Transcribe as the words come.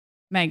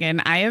Megan,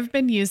 I have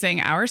been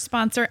using our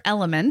sponsor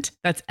Element,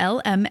 that's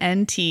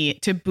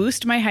LMNT, to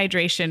boost my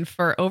hydration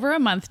for over a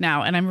month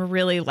now, and I'm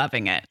really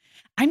loving it.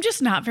 I'm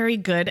just not very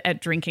good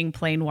at drinking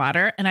plain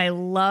water, and I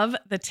love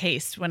the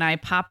taste when I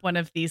pop one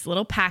of these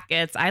little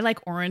packets. I like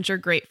orange or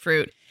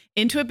grapefruit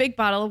into a big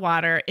bottle of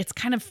water. It's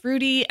kind of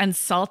fruity and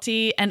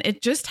salty, and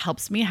it just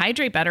helps me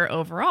hydrate better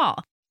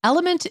overall.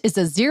 Element is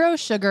a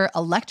zero-sugar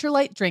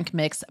electrolyte drink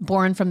mix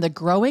born from the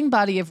growing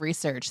body of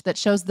research that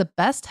shows the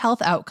best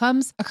health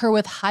outcomes occur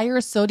with higher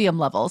sodium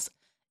levels.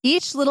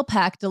 Each little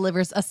pack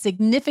delivers a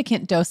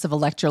significant dose of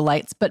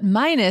electrolytes, but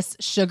minus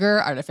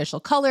sugar, artificial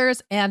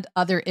colors, and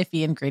other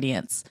iffy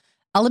ingredients.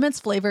 Element's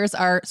flavors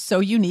are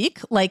so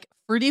unique, like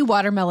fruity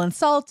watermelon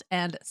salt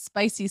and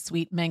spicy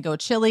sweet mango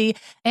chili.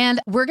 And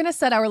we're going to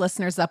set our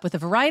listeners up with a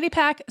variety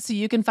pack so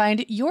you can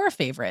find your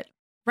favorite.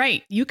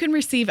 Right. You can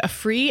receive a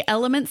free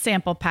Element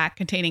sample pack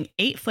containing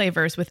 8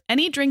 flavors with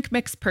any drink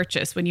mix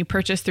purchase when you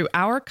purchase through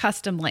our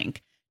custom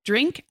link,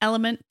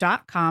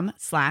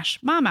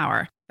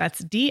 drinkelement.com/momhour.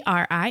 That's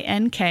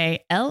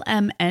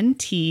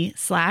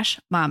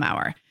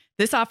DRINKLMNT/momhour.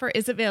 This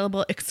is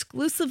available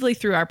exclusively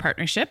through our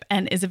partnership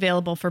and is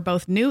available for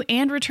both new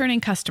and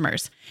returning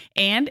customers.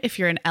 And if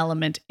you're an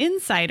Element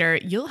insider,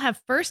 you'll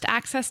have first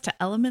access to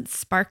Element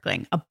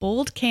Sparkling, a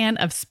bold can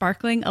of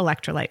sparkling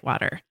electrolyte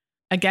water.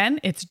 Again,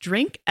 it's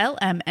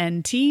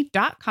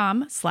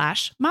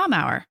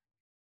drinklmnt.com/momhour.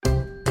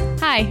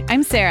 Hi,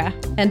 I'm Sarah.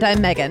 And I'm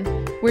Megan.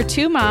 We're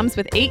 2 moms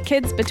with 8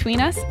 kids between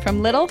us,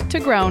 from little to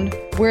grown.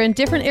 We're in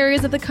different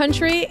areas of the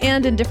country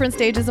and in different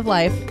stages of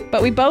life.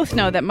 But we both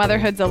know that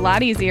motherhood's a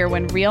lot easier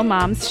when real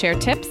moms share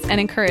tips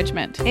and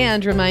encouragement.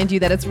 And remind you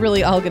that it's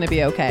really all going to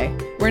be okay.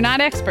 We're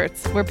not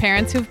experts. We're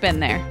parents who've been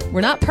there.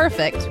 We're not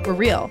perfect. We're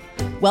real.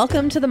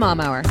 Welcome to the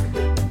Mom Hour.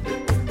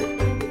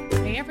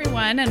 Hey,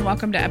 everyone, and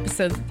welcome to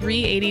episode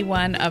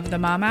 381 of the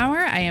Mom Hour.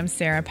 I am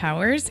Sarah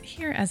Powers,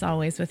 here as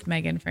always with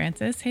Megan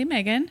Francis. Hey,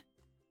 Megan.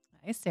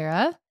 Hi,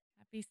 Sarah.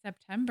 Happy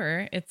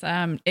September. It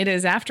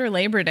is after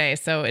Labor Day,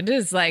 so it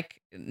is like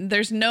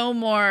there's no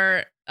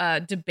more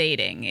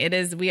debating.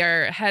 We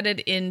are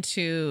headed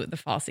into the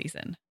fall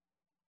season.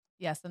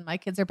 Yes, and my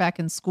kids are back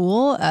in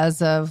school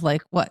as of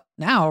what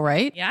now,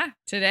 right? Yeah,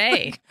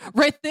 today.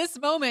 Right this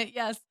moment,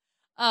 yes.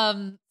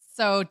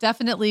 So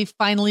definitely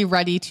finally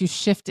ready to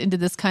shift into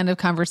this kind of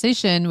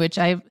conversation, which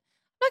I'm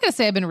not going to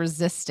say I've been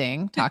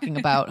resisting talking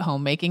about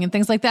homemaking and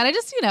things like that. I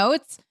just,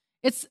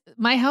 it's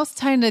my house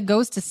kind of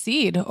goes to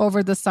seed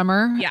over the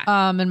summer,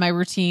 in my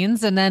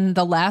routines. And then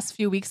the last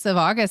few weeks of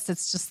August,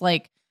 it's just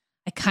like,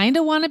 I kind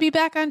of want to be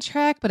back on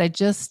track, but I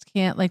just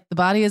can't. The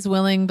body is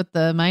willing, but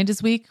the mind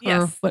is weak,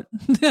 or what?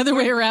 The other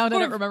way around. I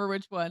don't remember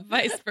which one.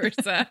 Vice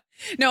versa.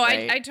 No,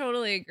 Right. I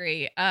totally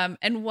agree.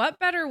 And what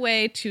better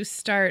way to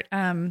start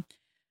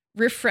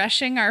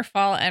refreshing our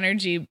fall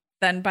energy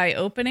than by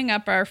opening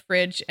up our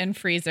fridge and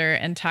freezer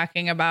and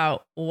talking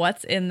about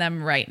what's in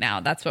them right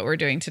now. That's what we're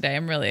doing today.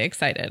 I'm really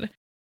excited.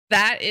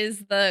 That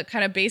is the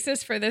kind of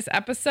basis for this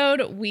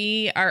episode.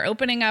 We are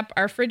opening up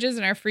our fridges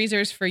and our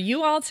freezers for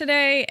you all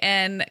today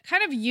and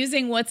kind of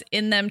using what's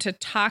in them to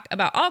talk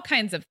about all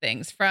kinds of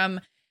things, from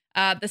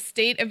the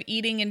state of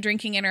eating and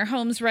drinking in our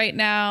homes right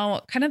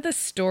now, kind of the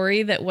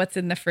story that what's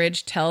in the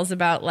fridge tells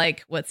about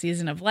what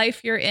season of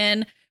life you're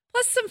in,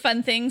 plus some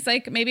fun things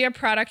like maybe a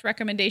product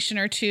recommendation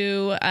or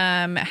two,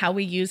 how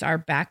we use our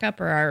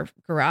backup or our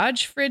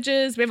garage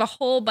fridges. We have a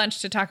whole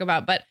bunch to talk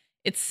about, but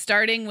it's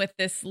starting with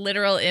this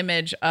literal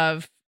image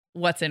of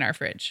what's in our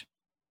fridge.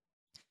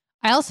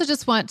 I also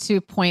just want to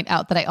point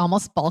out that I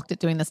almost balked at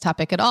doing this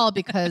topic at all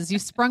because you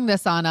sprung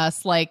this on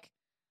us a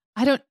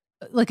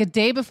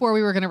day before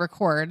we were going to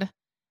record.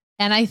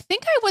 And I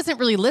think I wasn't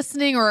really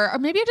listening, or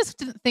maybe I just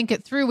didn't think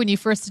it through when you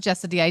first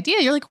suggested the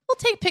idea. You're like, we'll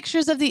take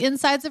pictures of the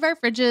insides of our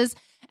fridges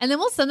and then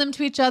we'll send them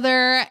to each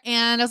other.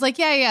 And I was like,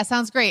 yeah,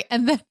 sounds great.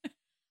 And then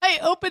I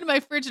opened my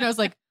fridge and I was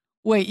like,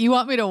 wait, you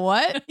want me to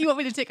what? You want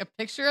me to take a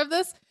picture of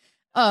this?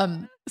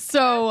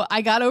 So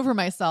I got over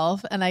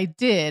myself and I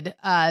did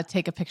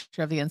take a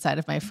picture of the inside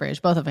of my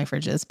fridge, both of my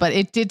fridges, but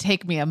it did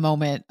take me a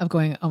moment of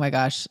going, oh my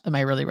gosh, am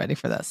I really ready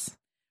for this?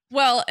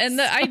 Well, and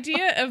the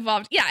idea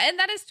evolved. Yeah, and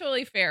that is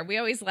totally fair. We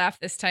always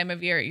laugh this time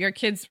of year. Your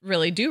kids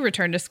really do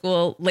return to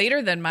school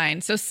later than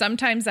mine. So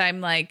sometimes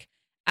I'm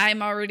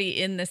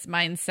already in this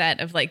mindset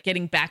of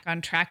getting back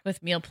on track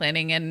with meal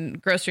planning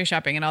and grocery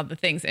shopping and all the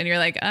things. And you're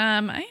like,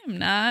 I am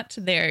not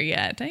there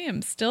yet. I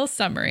am still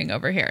summering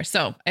over here.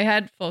 So I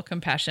had full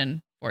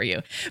compassion for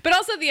you. But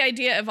also the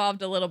idea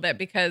evolved a little bit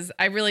because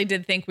I really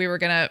did think we were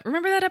going to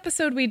remember that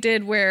episode we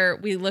did where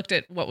we looked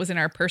at what was in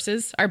our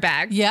purses, our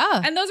bags.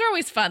 Yeah. And those are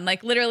always fun.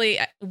 Literally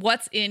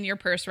what's in your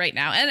purse right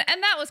now. And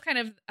that was kind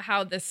of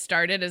how this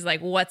started, is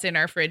what's in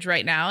our fridge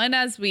right now. And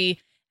as we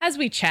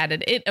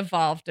chatted, it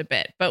evolved a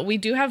bit, but we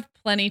do have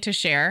plenty to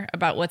share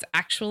about what's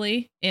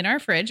actually in our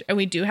fridge. And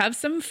we do have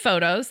some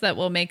photos that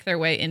will make their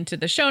way into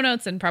the show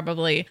notes and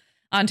probably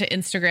onto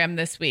Instagram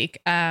this week.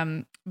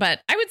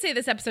 But I would say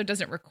this episode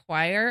doesn't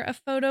require a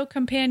photo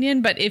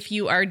companion, but if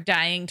you are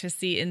dying to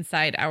see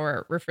inside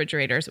our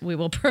refrigerators, we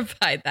will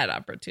provide that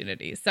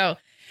opportunity. So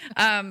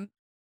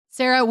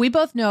Sarah, we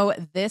both know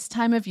this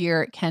time of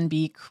year can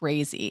be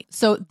crazy.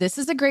 So this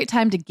is a great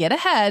time to get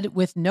ahead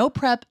with no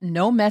prep,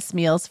 no mess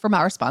meals from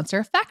our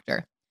sponsor,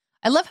 Factor.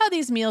 I love how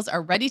these meals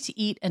are ready to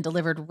eat and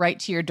delivered right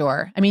to your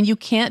door. I mean, you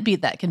can't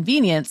beat that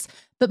convenience,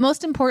 but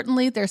most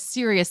importantly, they're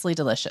seriously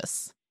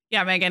delicious.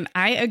 Yeah, Megan,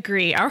 I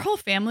agree. Our whole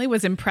family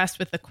was impressed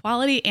with the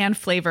quality and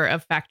flavor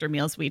of Factor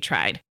meals we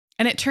tried.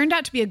 And it turned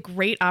out to be a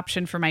great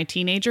option for my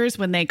teenagers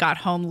when they got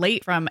home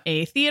late from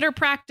a theater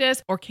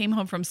practice or came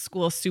home from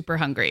school super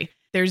hungry.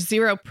 There's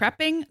zero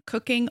prepping,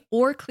 cooking,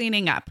 or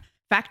cleaning up.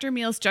 Factor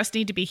meals just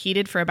need to be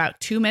heated for about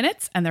 2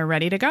 minutes and they're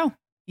ready to go.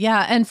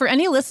 Yeah, and for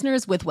any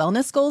listeners with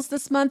wellness goals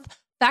this month,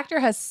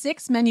 Factor has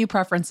 6 menu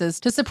preferences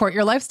to support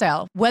your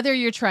lifestyle. Whether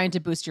you're trying to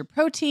boost your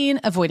protein,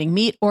 avoiding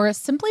meat, or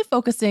simply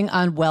focusing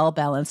on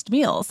well-balanced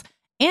meals.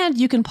 And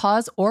you can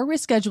pause or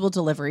reschedule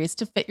deliveries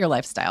to fit your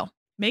lifestyle.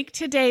 Make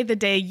today the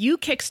day you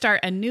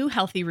kickstart a new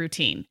healthy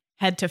routine.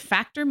 Head to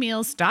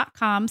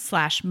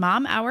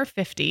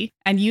factormeals.com/momhour50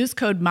 and use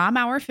code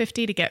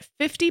momhour50 to get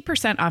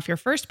 50% off your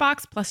first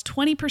box plus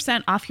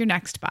 20% off your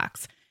next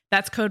box.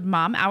 That's code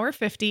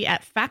momhour50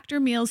 at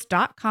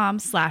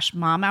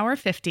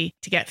factormeals.com/momhour50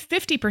 to get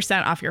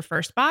 50% off your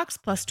first box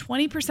plus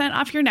 20%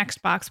 off your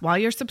next box while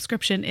your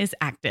subscription is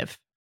active.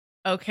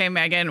 Okay,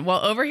 Megan.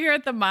 Well, over here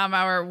at the Mom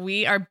Hour,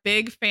 we are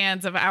big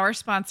fans of our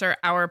sponsor,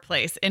 Our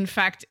Place. In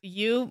fact,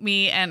 you,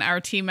 me, and our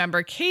team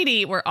member,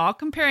 Katie, were all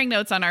comparing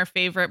notes on our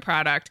favorite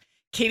product.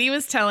 Katie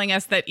was telling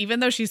us that even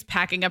though she's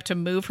packing up to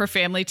move her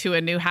family to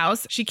a new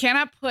house, she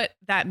cannot put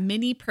that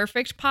mini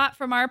perfect pot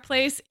from Our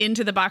Place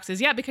into the boxes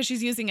yet because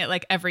she's using it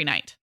like every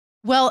night.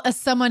 Well, as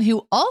someone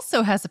who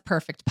also has a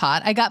perfect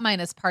pot, I got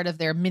mine as part of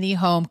their mini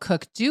home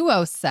cook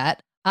duo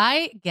set.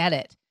 I get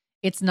it.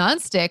 It's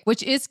nonstick,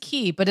 which is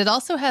key, but it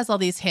also has all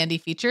these handy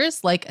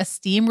features like a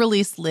steam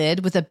release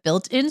lid with a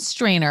built-in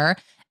strainer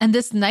and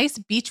this nice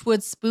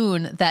beechwood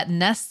spoon that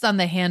nests on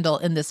the handle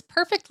in this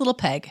perfect little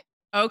peg.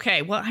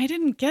 Okay, well, I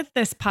didn't get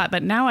this pot,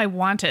 but now I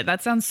want it.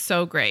 That sounds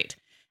so great.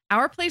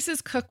 Our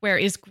Place's cookware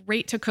is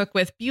great to cook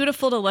with,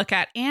 beautiful to look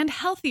at, and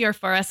healthier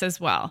for us as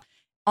well.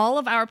 All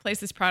of Our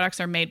Place's products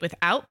are made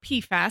without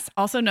PFAS,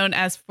 also known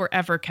as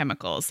forever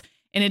chemicals.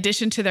 In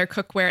addition to their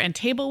cookware and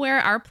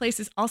tableware, Our Place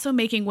is also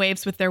making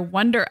waves with their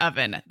Wonder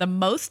Oven, the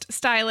most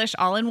stylish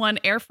all-in-one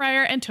air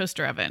fryer and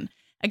toaster oven.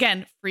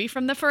 Again, free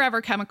from the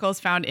forever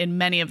chemicals found in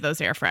many of those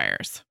air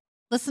fryers.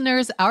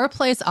 Listeners, Our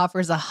Place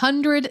offers a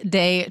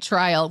 100-day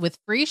trial with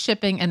free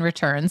shipping and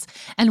returns,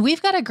 and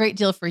we've got a great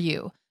deal for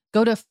you.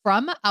 Go to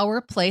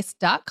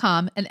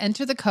FromOurPlace.com and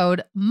enter the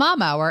code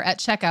MOMHOUR at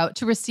checkout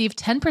to receive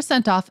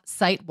 10% off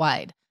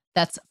site-wide.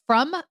 That's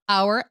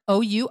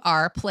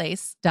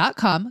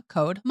FromOurPlace.com,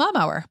 code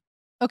MOMHOUR.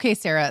 Okay,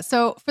 Sarah.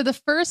 So for the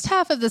first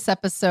half of this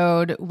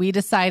episode, we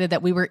decided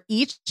that we were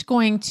each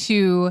going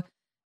to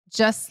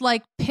just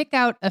like pick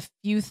out a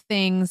few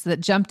things that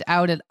jumped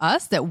out at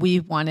us that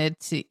we wanted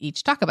to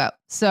each talk about.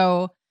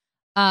 So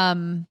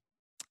I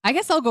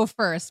guess I'll go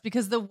first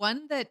because the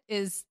one that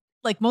is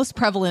like most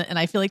prevalent and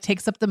I feel like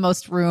takes up the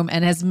most room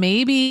and has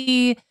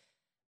maybe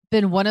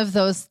been one of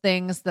those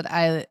things that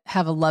I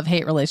have a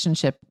love-hate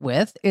relationship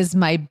with is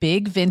my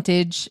big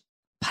vintage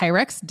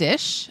Pyrex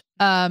dish.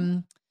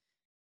 I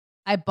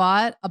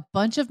bought a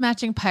bunch of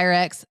matching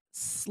Pyrex,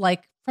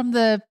 like from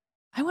the,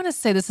 I want to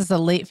say this is a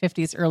late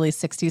 50s, early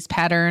 60s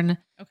pattern.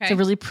 Okay. It's a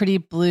really pretty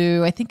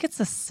blue. I think it's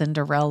a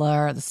Cinderella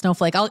or the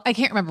snowflake. I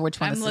can't remember which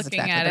one I'm this is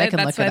looking exactly. at it.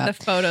 That's why the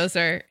photos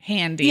are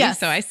handy. Yes.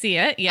 So I see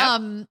it.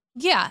 Yeah.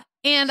 Yeah.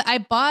 And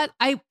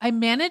I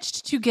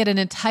managed to get an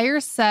entire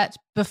set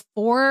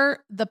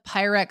before the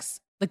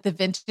Pyrex, like the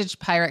vintage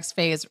Pyrex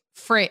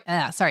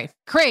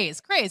craze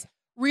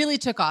really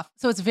took off.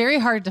 So it's very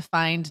hard to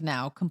find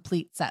now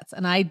complete sets.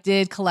 And I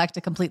did collect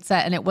a complete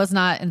set and it was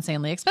not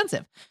insanely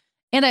expensive.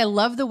 And I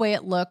love the way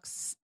it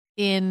looks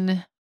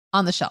on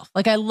the shelf.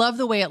 Like I love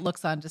the way it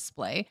looks on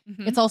display.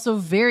 Mm-hmm. It's also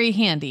very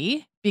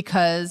handy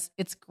because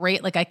it's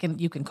great. Like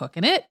you can cook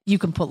in it. You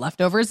can put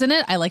leftovers in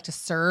it. I like to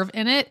serve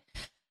in it.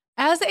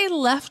 As a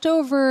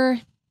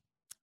leftover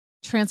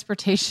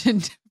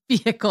transportation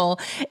vehicle,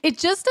 it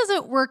just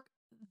doesn't work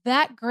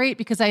that great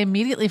because I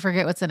immediately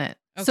forget what's in it.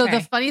 Okay. So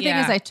the funny thing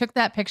is I took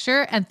that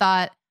picture and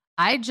thought,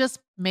 I just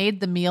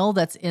made the meal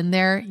that's in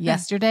there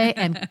yesterday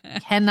and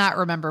cannot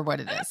remember what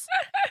it is.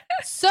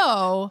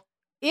 So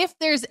if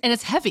there's, and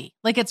it's heavy,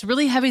 like it's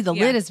really heavy. The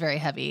lid is very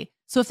heavy.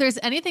 So if there's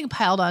anything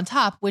piled on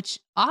top, which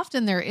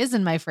often there is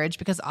in my fridge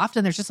because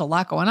often there's just a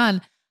lot going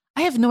on,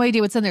 I have no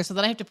idea what's in there. So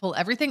then I have to pull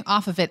everything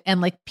off of it and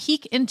like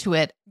peek into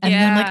it. And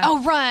then like,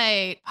 oh,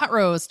 right. Pot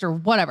roast or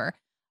whatever.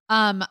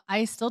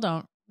 I still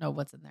don't know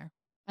what's in there.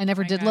 I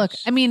never did look.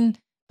 I mean,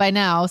 by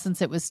now,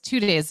 since it was 2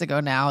 days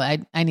ago now,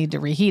 I need to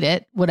reheat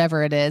it,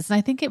 whatever it is. And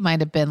I think it might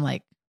have been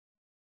like,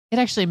 it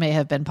actually may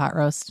have been pot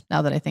roast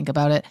now that I think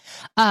about it.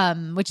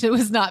 Which it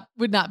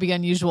would not be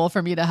unusual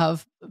for me to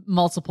have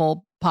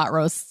multiple pot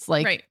roasts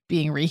like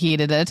being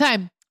reheated at a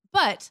time.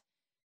 But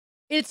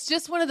it's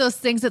just one of those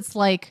things that's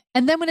like,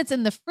 and then when it's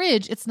in the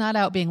fridge, it's not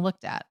out being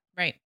looked at.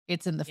 Right.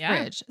 It's in the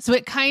fridge. So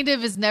it kind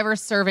of is never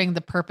serving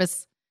the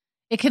purpose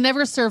it can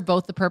never serve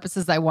both the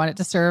purposes I want it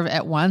to serve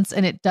at once.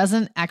 And it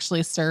doesn't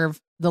actually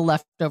serve the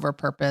leftover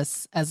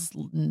purpose as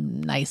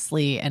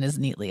nicely and as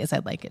neatly as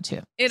I'd like it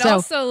to. It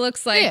also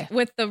looks like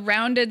with the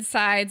rounded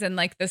sides and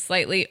like the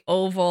slightly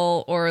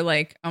oval or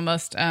like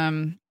almost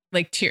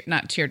like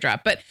not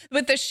teardrop, but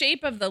with the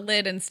shape of the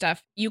lid and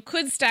stuff, you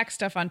could stack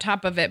stuff on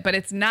top of it, but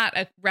it's not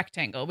a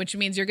rectangle, which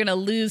means you're going to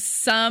lose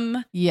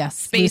some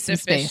space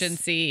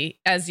efficiency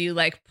as you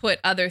like put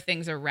other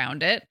things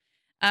around it.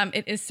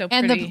 It is so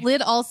pretty. And the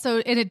lid also,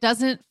 and it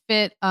doesn't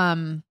fit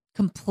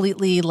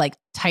completely like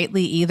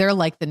tightly either,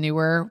 like the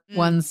newer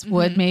ones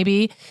would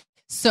maybe.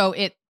 So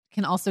it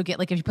can also get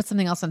like, if you put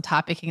something else on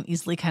top, it can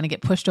easily kind of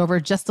get pushed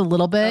over just a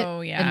little bit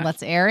and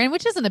lets air in,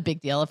 which isn't a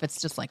big deal if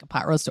it's just like a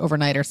pot roast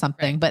overnight or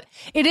something, but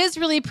it is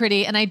really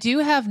pretty. And I do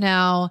have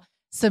now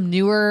some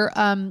newer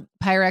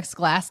Pyrex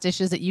glass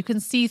dishes that you can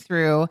see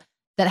through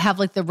that have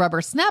like the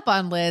rubber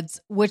snap-on lids,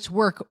 which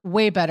work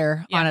way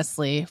better,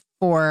 honestly,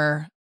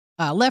 for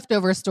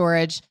leftover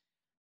storage,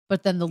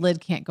 but then the lid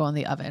can't go in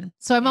the oven.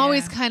 So I'm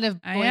always kind of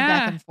going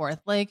back and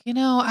forth. Like,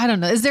 I don't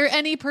know. Is there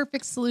any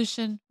perfect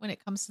solution when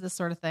it comes to this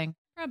sort of thing?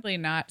 Probably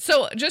not.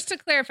 So just to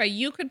clarify,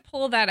 you could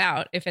pull that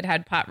out if it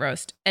had pot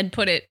roast and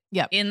put it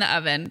in the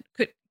oven.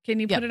 Can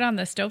you put it on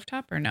the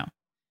stovetop or no?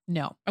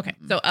 No. Okay.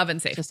 So oven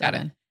safe. Just Got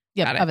oven. it.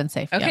 Yeah, oven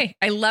safe. Okay. Yep.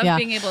 I love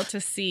being able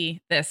to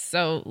see this.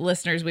 So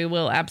listeners, we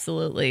will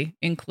absolutely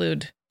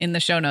include in the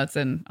show notes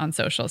and on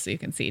social so you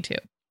can see too.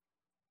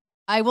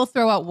 I will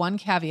throw out one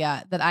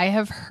caveat that I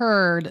have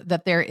heard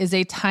that there is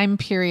a time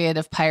period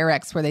of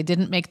Pyrex where they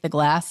didn't make the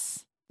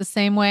glass the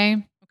same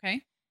way.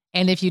 Okay.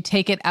 And if you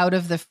take it out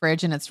of the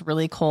fridge and it's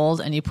really cold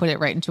and you put it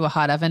right into a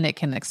hot oven, it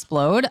can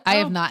explode. I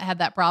have not had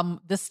that problem.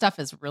 This stuff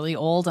is really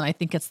old and I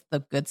think it's the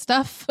good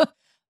stuff,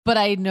 but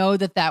I know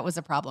that was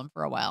a problem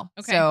for a while.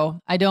 Okay. So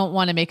I don't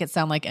want to make it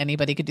sound like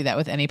anybody could do that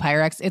with any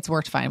Pyrex. It's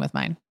worked fine with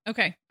mine.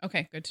 Okay.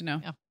 Good to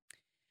know. Yeah.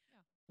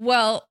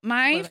 Well,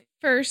 my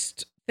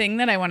first thing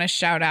that I want to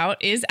shout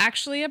out is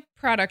actually a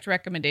product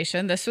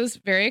recommendation. This was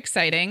very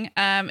exciting.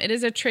 It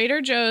is a Trader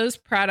Joe's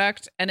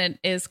product and it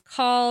is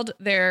called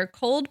their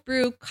cold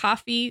brew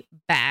coffee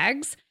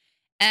bags.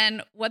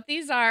 And what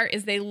these are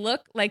is they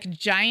look like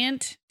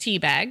giant tea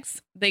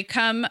bags. They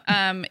come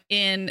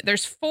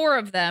there's 4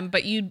 of them,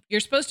 but you're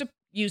supposed to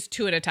use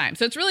 2 at a time.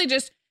 So it's really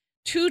just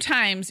 2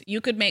 times you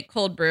could make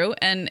cold brew.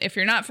 And if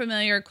you're not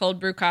familiar,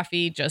 cold brew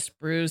coffee just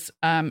brews.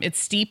 It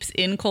steeps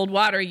in cold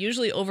water,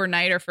 usually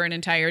overnight or for an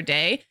entire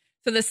day.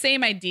 So the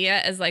same idea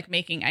as like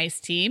making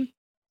iced tea.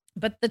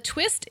 But the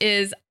twist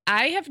is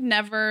I have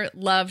never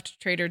loved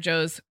Trader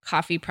Joe's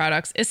coffee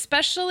products,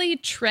 especially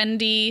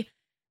trendy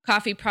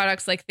coffee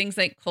products like things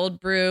like cold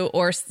brew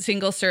or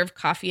single serve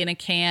coffee in a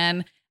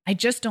can. I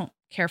just don't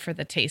care for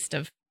the taste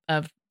of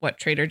what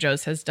Trader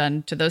Joe's has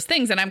done to those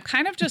things. And I'm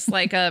kind of just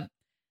like I'm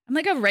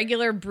like a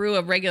regular brew,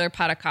 a regular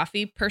pot of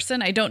coffee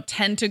person. I don't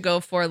tend to go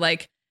for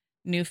like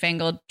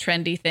newfangled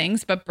trendy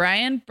things, but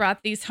Brian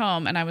brought these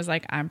home and I was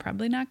like, I'm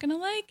probably not going to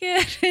like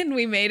it. And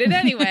we made it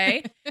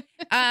anyway.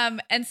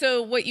 And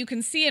so what you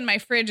can see in my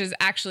fridge is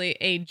actually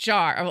a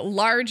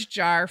large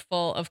jar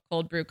full of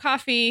cold brew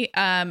coffee.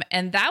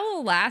 And that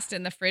will last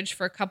in the fridge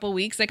for a couple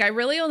weeks. Like I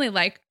really only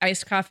like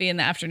iced coffee in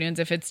the afternoons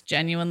if it's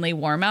genuinely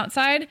warm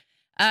outside.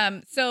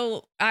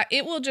 So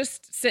it will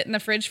just sit in the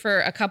fridge for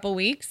a couple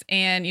weeks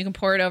and you can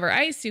pour it over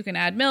ice. You can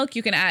add milk.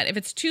 You can add, if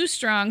it's too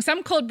strong,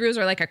 some cold brews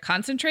are like a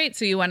concentrate.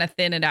 So you want to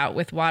thin it out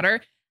with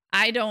water.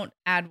 I don't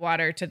add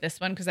water to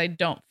this one because I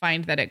don't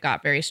find that it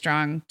got very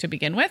strong to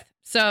begin with.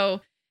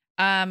 So,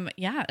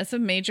 it's a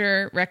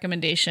major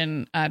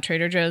recommendation.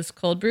 Trader Joe's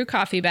cold brew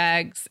coffee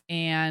bags,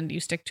 and you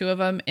stick 2 of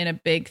them in a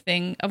big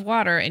thing of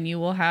water and you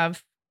will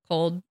have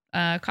cold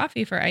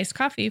coffee for iced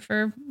coffee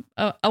for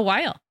a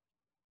while.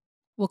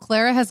 Well,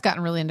 Clara has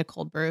gotten really into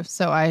cold brew,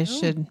 so I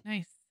should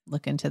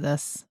look into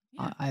this.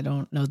 Yeah. I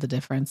don't know the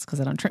difference because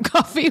I don't drink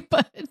coffee,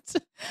 but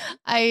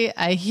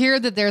I hear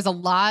that there's a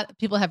lot.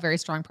 People have very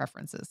strong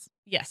preferences.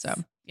 Yes. So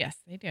yes,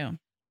 they do.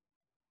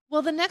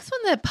 Well, the next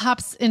one that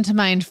pops into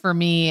mind for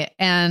me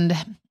and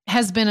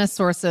has been a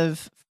source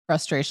of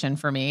frustration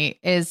for me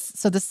is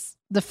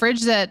the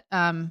fridge that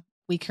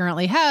we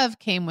currently have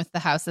came with the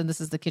house, and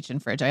this is the kitchen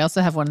fridge. I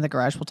also have one in the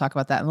garage. We'll talk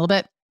about that in a little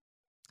bit.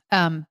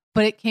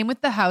 But it came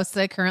with the house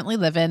that I currently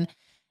live in,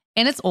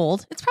 and it's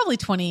old. It's probably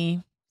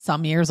 20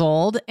 some years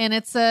old, and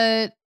it's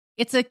a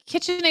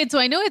KitchenAid. So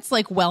I know it's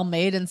like well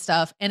made and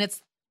stuff. And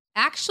it's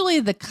actually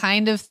the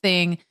kind of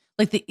thing,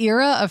 like the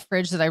era of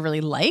fridge that I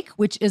really like,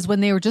 which is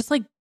when they were just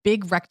like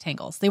big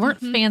rectangles. They weren't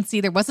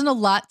fancy. There wasn't a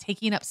lot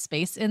taking up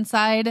space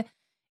inside.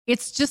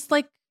 It's just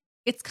like,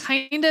 it's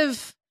kind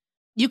of,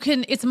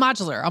 it's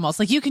modular almost.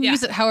 Like you can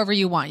use it however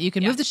you want. You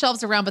can move the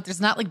shelves around, but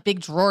there's not like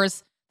big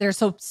drawers. They're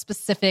so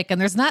specific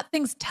and there's not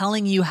things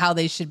telling you how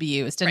they should be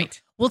used. And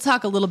we'll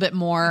talk a little bit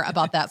more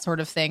about that sort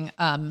of thing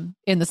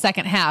in the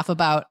second half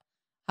about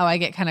how I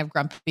get kind of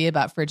grumpy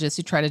about fridges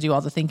who try to do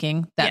all the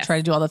thinking, try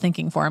to do all the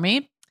thinking for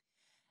me.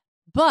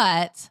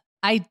 But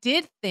I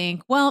did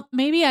think, well,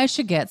 maybe I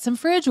should get some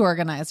fridge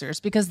organizers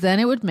because then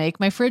it would make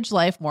my fridge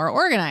life more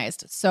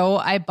organized. So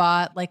I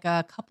bought like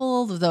a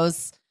couple of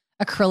those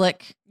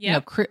acrylic,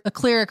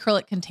 clear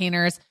acrylic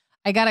containers.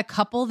 I got a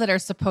couple that are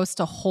supposed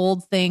to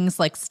hold things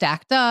like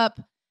stacked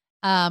up.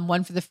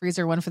 One for the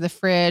freezer, one for the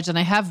fridge. And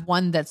I have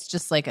one that's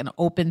just like an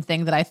open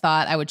thing that I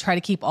thought I would try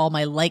to keep all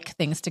my like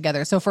things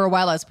together. So for a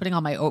while I was putting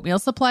all my oatmeal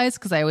supplies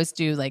because I always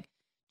do like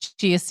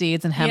chia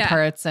seeds and hemp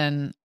hearts,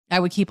 and I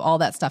would keep all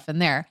that stuff in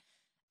there.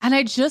 And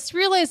I just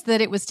realized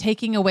that it was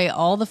taking away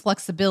all the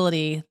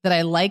flexibility that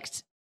I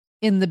liked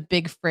in the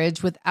big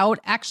fridge without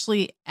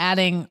actually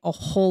adding a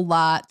whole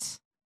lot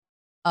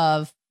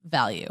of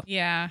value.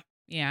 Yeah.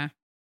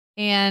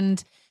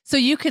 And so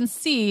you can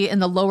see in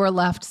the lower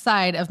left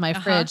side of my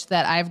fridge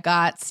that I've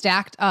got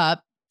stacked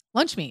up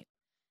lunch meat.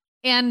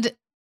 And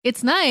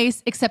it's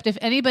nice, except if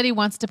anybody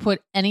wants to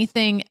put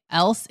anything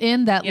else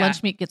in, that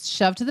lunch meat gets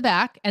shoved to the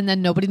back and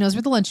then nobody knows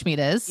where the lunch meat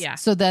is. Yeah.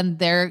 So then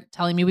they're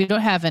telling me we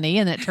don't have any,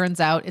 and it turns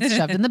out it's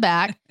shoved in the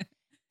back.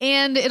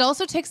 And it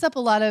also takes up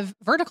a lot of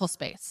vertical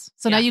space.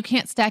 So now you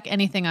can't stack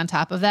anything on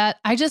top of that.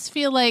 I just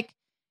feel like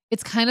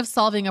it's kind of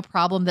solving a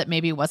problem that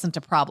maybe wasn't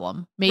a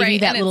problem. Maybe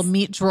that little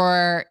meat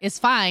drawer is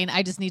fine.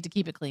 I just need to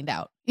keep it cleaned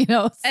out,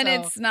 And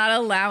it's not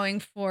allowing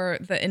for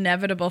the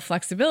inevitable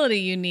flexibility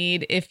you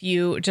need if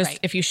you just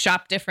if you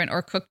shop different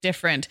or cook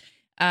different.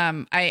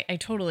 I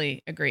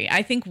totally agree.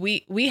 I think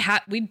we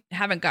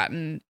haven't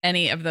gotten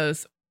any of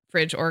those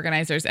fridge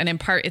organizers, and in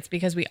part it's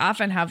because we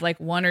often have like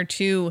one or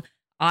two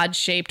odd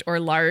shaped or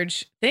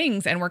large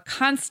things, and we're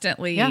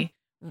constantly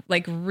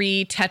like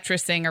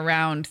re-Tetrising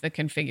around the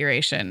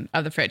configuration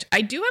of the fridge.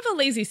 I do have a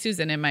Lazy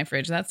Susan in my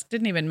fridge. That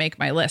didn't even make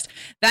my list.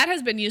 That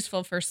has been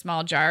useful for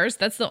small jars.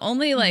 That's the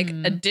only like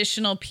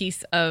additional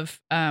piece of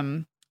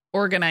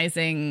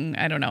organizing,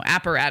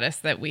 apparatus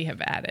that we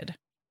have added.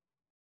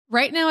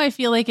 Right now, I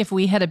feel like if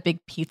we had a big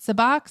pizza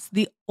box,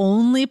 the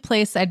only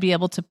place I'd be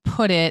able to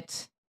put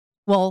it,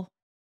 I'm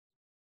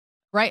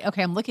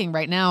looking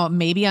right now,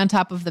 maybe on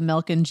top of the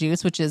milk and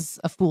juice, which is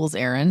a fool's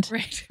errand.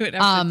 Right. It would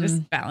have to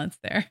just balance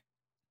there.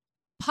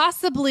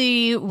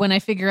 Possibly when I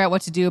figure out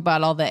what to do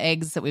about all the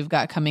eggs that we've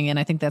got coming in,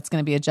 I think that's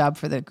going to be a job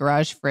for the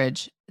garage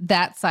fridge.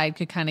 That side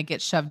could kind of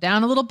get shoved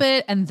down a little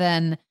bit, and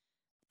then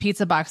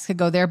pizza box could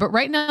go there. But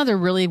right now there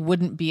really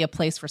wouldn't be a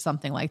place for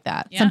something like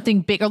that. Yeah.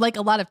 Something big, or like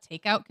a lot of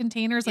takeout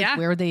containers. Like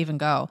where would they even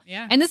go?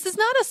 Yeah. And this is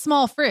not a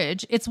small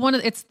fridge. It's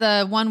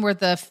the one where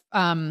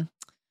the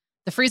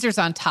freezer's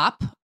on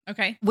top.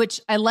 Okay. Which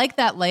I like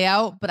that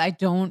layout,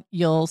 but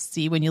you'll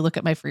see when you look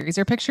at my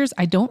freezer pictures,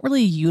 I don't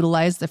really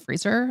utilize the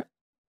freezer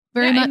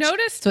very much. I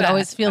noticed so it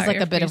always feels like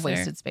a bit of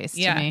wasted space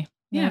to me.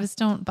 Yeah, I just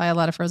don't buy a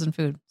lot of frozen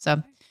food.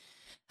 So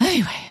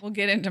anyway, we'll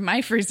get into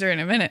my freezer in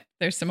a minute.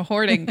 There's some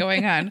hoarding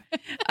going on.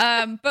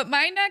 But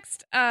my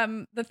next,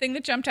 the thing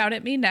that jumped out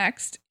at me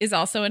next is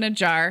also in a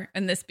jar,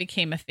 and this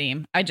became a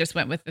theme. I just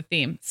went with the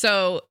theme.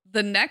 So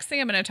the next thing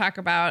I'm going to talk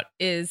about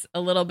is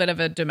a little bit of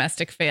a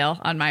domestic fail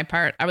on my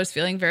part. I was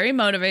feeling very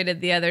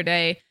motivated the other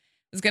day.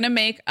 I was going to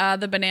make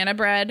the banana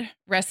bread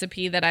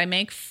recipe that I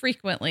make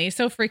frequently.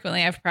 So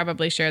frequently, I've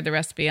probably shared the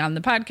recipe on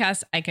the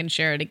podcast. I can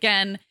share it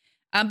again.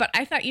 But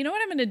I thought, you know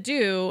what I'm going to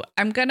do?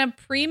 I'm going to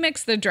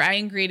pre-mix the dry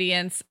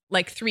ingredients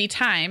like 3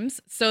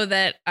 times so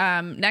that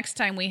next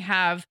time we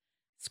have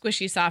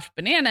squishy soft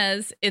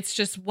bananas, it's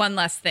just one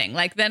less thing.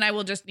 Like then I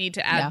will just need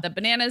to add the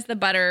bananas, the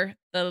butter,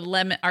 the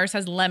lemon. Ours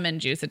has lemon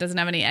juice. It doesn't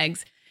have any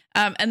eggs.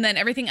 And then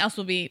everything else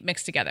will be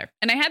mixed together.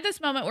 And I had this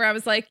moment where I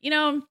was like,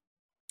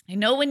 I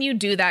know when you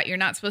do that, you're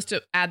not supposed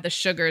to add the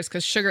sugars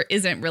because sugar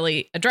isn't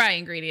really a dry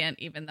ingredient,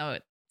 even though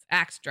it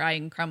acts dry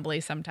and crumbly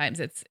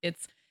sometimes. It's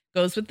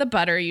goes with the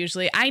butter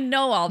usually. I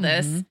know all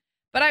this,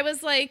 but I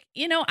was like,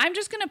 I'm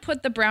just going to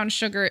put the brown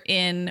sugar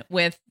in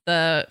with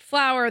the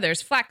flour.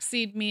 There's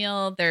flaxseed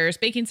meal, there's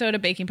baking soda,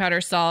 baking powder,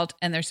 salt,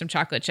 and there's some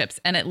chocolate chips.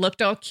 And it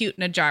looked all cute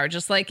in a jar,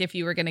 just like if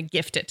you were going to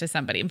gift it to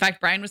somebody. In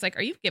fact, Brian was like,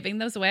 are you giving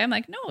those away? I'm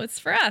like, no, it's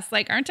for us.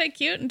 Like, aren't I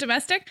cute and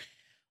domestic?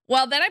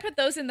 Well, then I put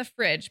those in the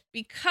fridge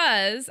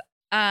because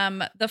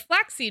the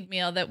flaxseed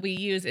meal that we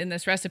use in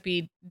this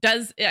recipe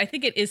I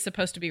think it is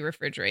supposed to be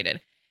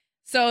refrigerated.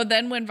 So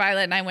then when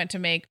Violet and I went to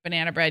make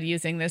banana bread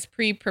using this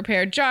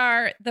pre-prepared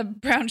jar, the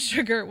brown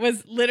sugar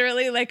was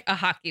literally like a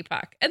hockey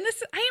puck. And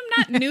I am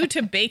not new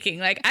to baking.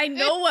 Like I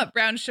know what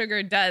brown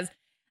sugar does.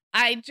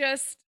 I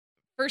just,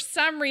 for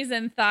some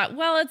reason thought,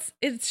 well,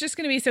 it's just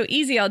going to be so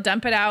easy. I'll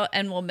dump it out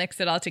and we'll mix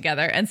it all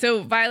together. And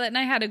so Violet and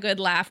I had a good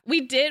laugh.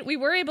 We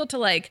were able to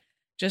like,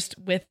 just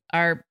with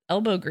our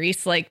elbow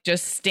grease, like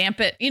just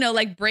stamp it,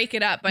 like break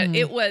it up, but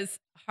it was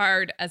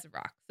hard as a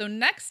rock. So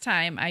next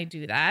time I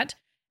do that,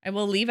 I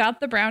will leave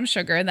out the brown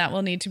sugar, and that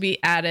will need to be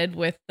added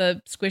with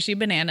the squishy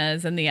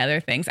bananas and the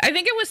other things. I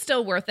think it was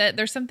still worth it.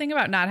 There's something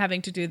about not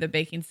having to do the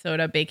baking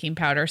soda, baking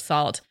powder,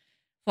 salt,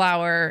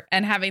 flour,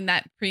 and having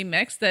that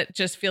pre-mix that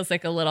just feels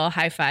like a little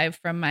high five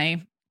from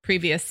my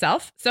previous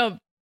self. So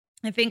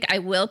I think I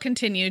will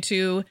continue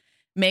to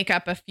make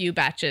up a few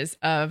batches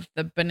of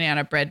the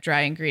banana bread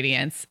dry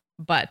ingredients,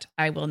 but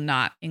I will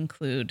not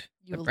include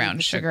You the will brown leave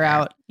the sugar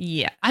out.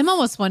 Yeah. I'm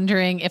almost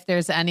wondering if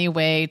there's any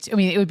way to, I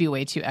mean, it would be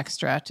way too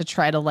extra to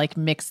try to like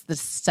mix the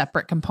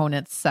separate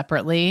components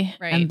separately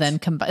and then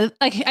combine.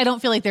 Like, I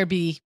don't feel like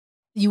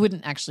you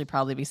wouldn't actually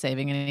probably be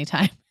saving any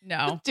time.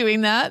 No.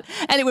 Doing that.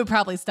 And it would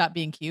probably stop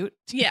being cute.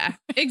 Yeah,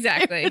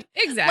 exactly.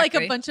 Exactly. Like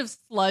a bunch of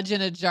sludge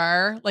in a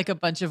jar, like a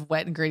bunch of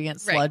wet ingredient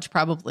sludge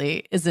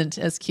probably isn't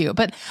as cute.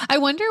 But I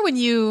wonder when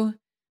you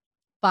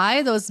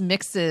buy those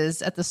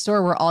mixes at the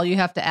store where all you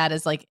have to add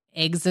is like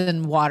eggs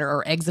and water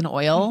or eggs and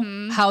oil,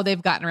 how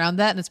they've gotten around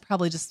that. And it's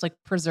probably just like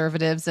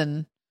preservatives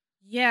and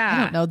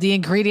I don't know, the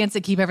ingredients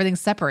that keep everything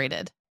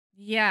separated.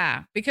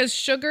 Yeah,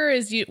 because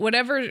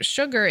whatever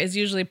sugar is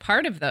usually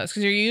part of those,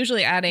 because you're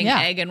usually adding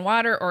egg and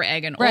water or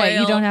egg and oil. Right,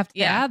 you don't have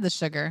to add the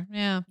sugar.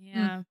 Yeah.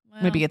 Yeah.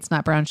 Well, maybe it's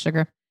not brown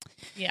sugar.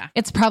 Yeah.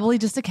 It's probably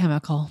just a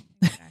chemical.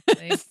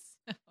 Exactly.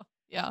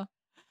 Yeah.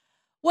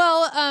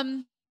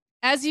 Well,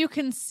 as you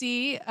can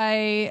see,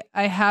 I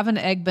have an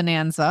egg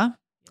bonanza.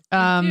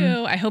 Yes, you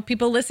do. I hope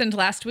people listened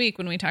last week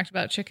when we talked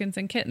about chickens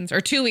and kittens,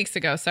 or 2 weeks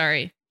ago.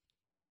 Sorry.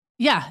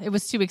 Yeah, it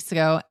was 2 weeks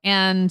ago.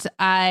 And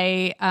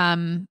I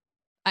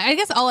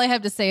guess all I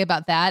have to say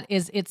about that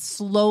is it's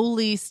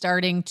slowly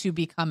starting to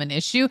become an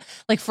issue.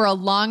 Like for a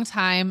long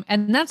time,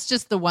 and that's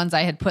just the ones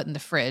I had put in the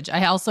fridge.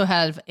 I also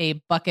have a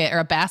bucket or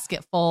a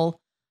basket full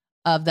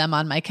of them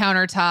on my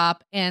countertop.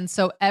 And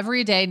so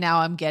every day now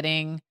I'm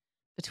getting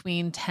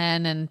between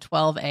 10 and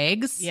 12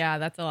 eggs. Yeah,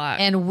 that's a lot.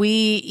 And we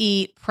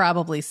eat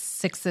probably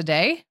 6 a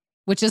day,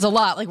 which is a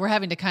lot. Like we're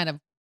having to kind of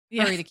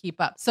hurry to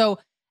keep up. So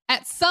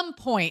at some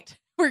point,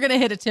 we're going to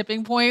hit a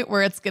tipping point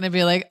where it's going to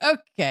be like,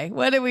 okay,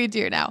 what do we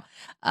do now?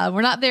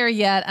 We're not there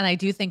yet. And I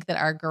do think that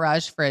our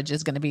garage fridge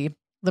is going to be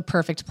the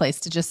perfect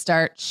place to just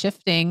start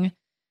shifting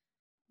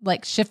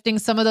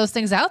some of those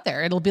things out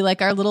there. It'll be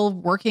like our little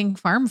working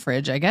farm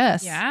fridge, I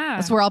guess. Yeah.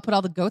 That's where I'll put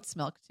all the goat's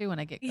milk too when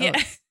I get goats.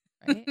 Yeah.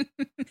 Right?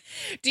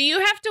 Do you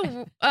have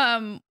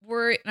to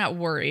worry? Not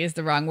worry is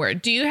the wrong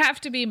word. Do you have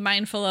to be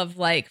mindful of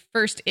like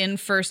first in,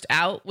 first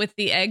out with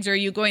the eggs? Or are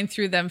you going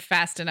through them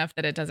fast enough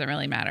that it doesn't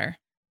really matter?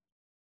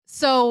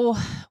 So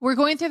we're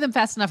going through them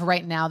fast enough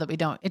right now that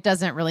it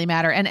doesn't really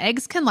matter. And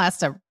eggs can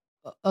last a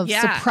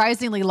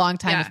surprisingly long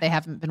time if they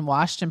haven't been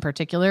washed in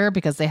particular,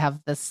 because they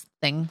have this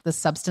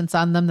substance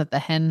on them that the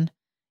hen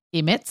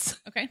emits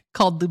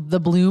called the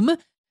bloom.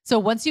 So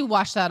once you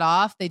wash that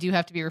off, they do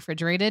have to be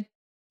refrigerated.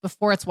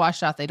 Before it's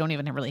washed off, they don't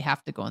even really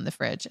have to go in the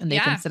fridge and they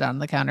can sit on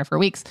the counter for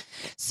weeks.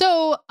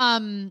 So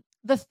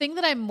the thing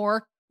that I'm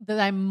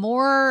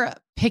more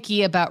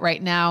picky about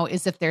right now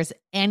is if there's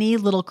any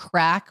little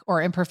crack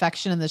or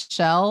imperfection in the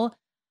shell,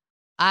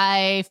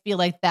 I feel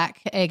like that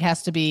egg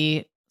has to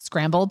be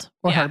scrambled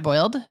or hard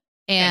boiled.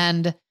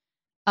 And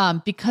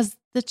because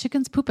the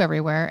chickens poop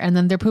everywhere and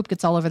then their poop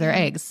gets all over their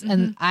eggs.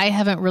 And I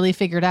haven't really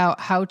figured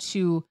out how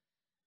to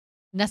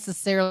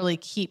necessarily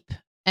keep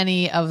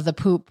any of the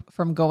poop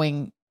from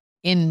going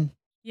in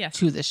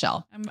to the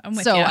shell.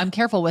 I'm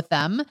careful with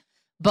them.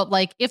 But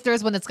like if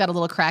there's one that's got a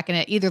little crack in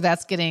it, either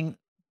that's getting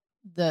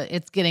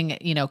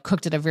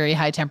cooked at a very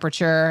high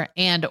temperature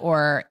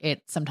or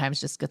it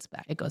sometimes just goes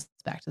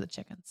back to the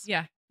chickens.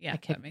 Yeah.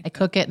 I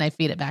cook it and I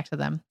feed it back to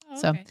them.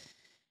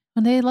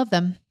 And they love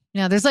them.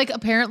 Yeah.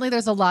 Apparently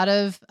there's a lot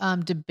of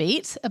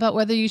debate about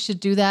whether you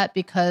should do that,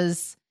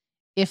 because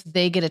if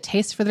they get a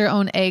taste for their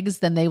own eggs,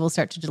 then they will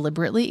start to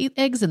deliberately eat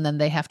eggs and then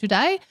they have to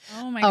die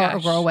or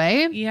go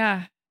away.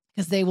 Yeah.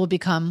 Because they will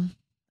become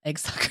egg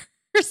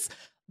suckers.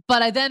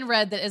 But I then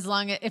read that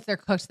if they're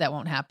cooked, that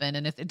won't happen.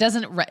 And if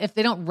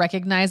they don't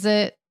recognize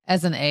it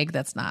as an egg,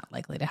 that's not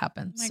likely to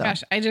happen. Oh my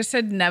gosh. I just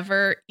had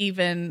never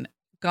even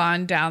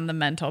gone down the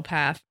mental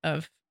path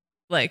of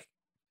like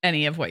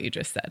any of what you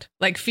just said,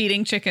 like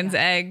feeding chickens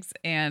eggs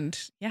and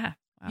wow.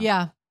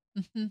 Yeah.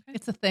 Mm-hmm. Okay.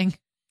 It's a thing.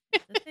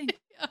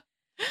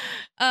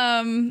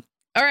 All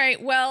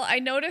right. Well, I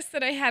noticed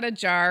that I had a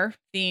jar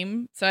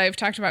theme. So I've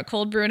talked about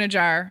cold brew in a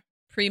jar,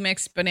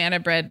 pre-mixed banana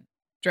bread,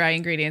 dry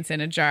ingredients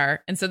in a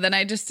jar. And so then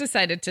I just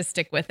decided to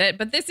stick with it.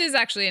 But this is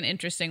actually an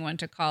interesting one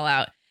to call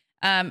out.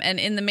 And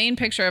in the main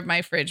picture of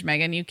my fridge,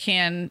 Megan, you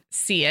can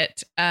see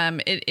it.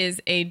 It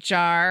is a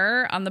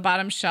jar on the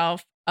bottom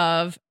shelf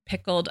of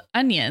pickled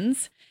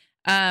onions.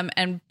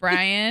 And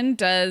Brian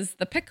does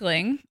the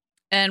pickling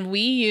and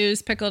we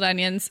use pickled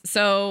onions.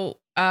 So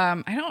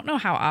I don't know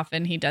how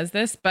often he does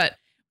this, but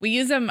we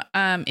use them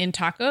in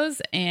tacos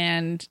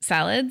and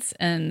salads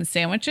and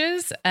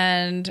sandwiches.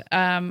 And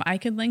I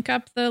could link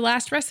up the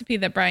last recipe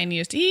that Brian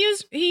used. He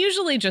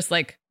usually just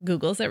like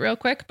Googles it real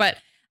quick, but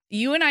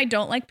you and I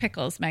don't like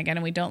pickles, Megan,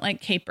 and we don't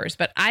like capers,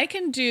 but I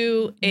can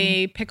do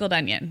a pickled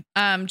onion.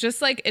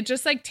 Just like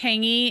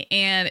tangy,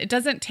 and it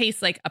doesn't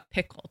taste like a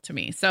pickle to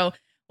me. So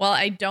while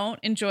I don't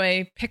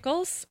enjoy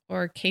pickles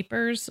or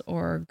capers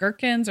or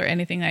gherkins or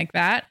anything like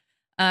that,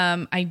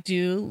 I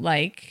do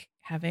like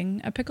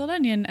having a pickled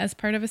onion as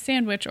part of a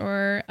sandwich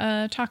or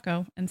a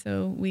taco. And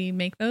so we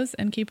make those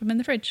and keep them in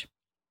the fridge.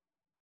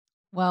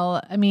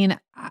 Well, I mean,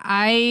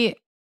 I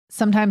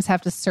sometimes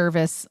have to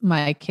service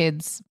my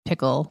kids'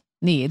 pickle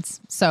needs.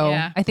 So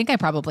I think I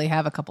probably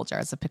have a couple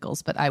jars of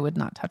pickles, but I would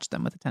not touch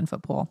them with a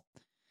 10-foot pole.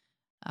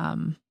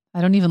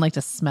 I don't even like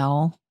to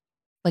smell.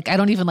 Like, I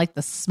don't even like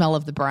the smell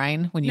of the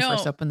brine when you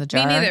first open the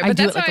jar. Me neither, I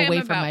do it like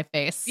away from my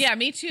face. Yeah,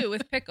 me too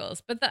with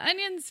pickles. But the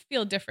onions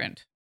feel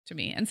different to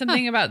me. And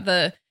something about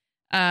the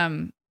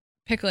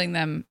pickling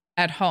them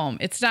at home.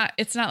 It's not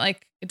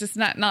like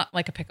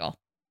a pickle.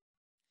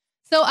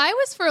 So I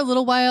was for a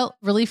little while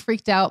really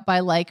freaked out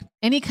by like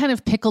any kind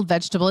of pickled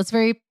vegetable. It's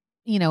very,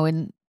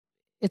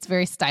 it's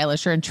very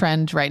stylish or in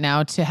trend right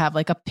now to have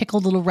like a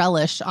pickled little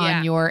relish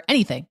on your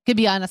anything. Could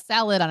be on a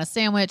salad, on a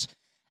sandwich.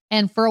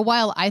 And for a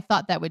while, I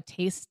thought that would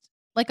taste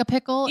like a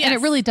pickle, and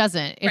it really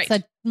doesn't. It's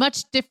a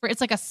much different.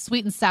 It's like a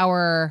sweet and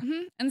sour,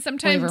 and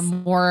sometimes flavor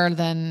more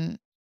than,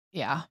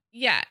 yeah,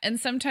 and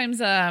sometimes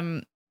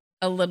a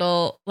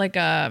little like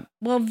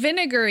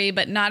vinegary,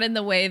 but not in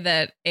the way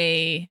that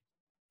a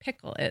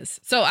pickle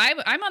is. So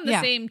I'm on the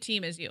same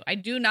team as you. I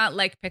do not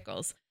like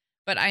pickles,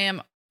 but I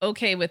am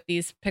okay with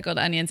these pickled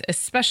onions,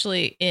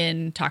 especially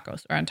in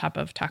tacos or on top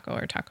of taco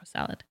or taco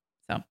salad.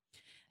 So,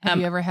 have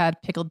you ever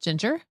had pickled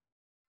ginger?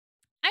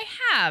 I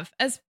have,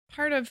 as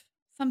part of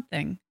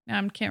something. Now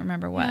I can't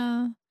remember what.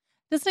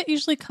 Doesn't it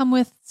usually come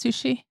with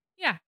sushi?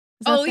 Yeah.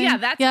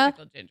 That's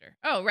pickled ginger.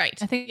 Oh, right.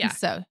 I think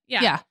so.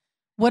 Yeah.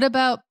 What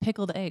about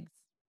pickled eggs?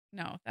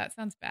 No, that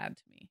sounds bad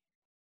to me.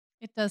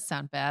 It does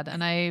sound bad,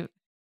 and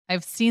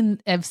I've seen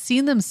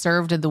them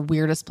served in the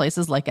weirdest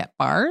places, like at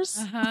bars,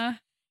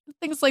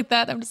 things like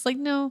that. I'm just like,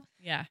 no,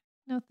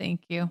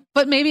 thank you.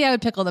 But maybe I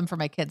would pickle them for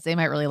my kids. They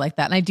might really like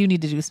that, and I do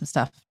need to do some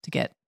stuff to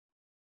get,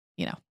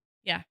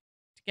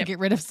 to get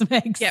rid of some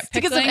eggs, to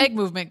get some egg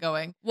movement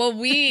going. Well,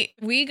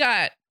 we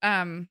got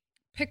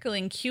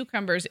pickling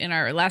cucumbers in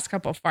our last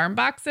couple farm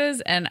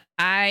boxes, and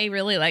I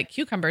really like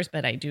cucumbers,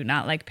 but I do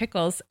not like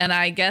pickles. And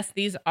I guess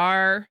these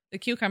are the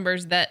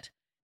cucumbers that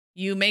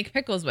you make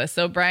pickles with.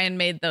 So Brian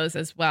made those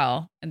as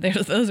well, and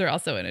those are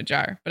also in a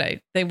jar,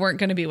 but they weren't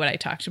going to be what I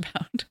talked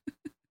about.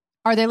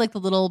 Are they like the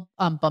little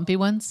bumpy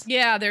ones?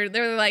 Yeah,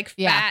 they're like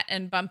fat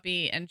and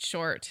bumpy and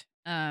short.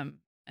 And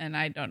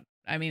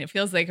it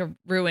feels like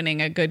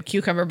ruining a good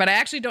cucumber, but I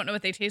actually don't know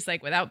what they taste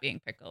like without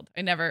being pickled.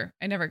 I never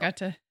got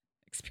to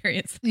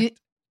experience that.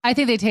 I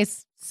think they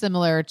taste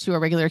similar to a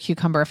regular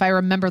cucumber. If I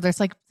remember, there's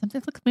like something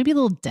that looks maybe a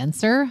little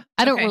denser.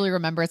 I don't really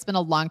remember. It's been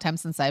a long time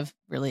since I've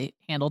really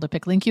handled a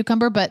pickling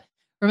cucumber, but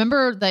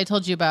remember that I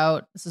told you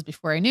about, this was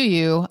before I knew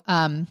you.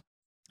 I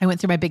went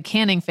through my big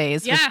canning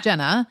phase with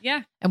Jenna.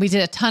 Yeah. And we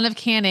did a ton of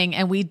canning,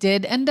 and we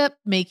did end up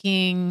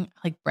making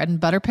like bread and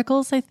butter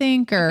pickles, I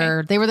think,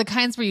 or they were the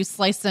kinds where you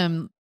slice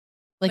them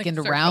like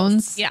into circles.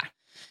 rounds. Yeah.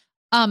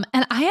 And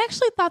I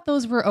actually thought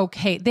those were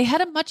okay. They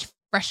had a much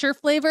fresher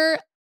flavor.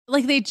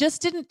 Like they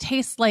just didn't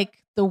taste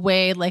like the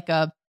way like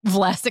a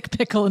Vlasic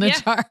pickle in a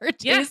jar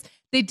tastes. Yeah.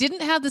 They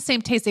didn't have the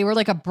same taste. They were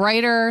like a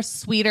brighter,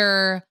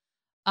 sweeter.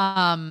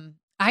 I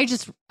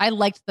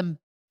liked them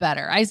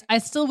better. I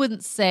still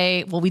wouldn't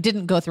say, well, we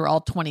didn't go through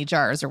all 20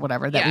 jars or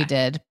whatever that we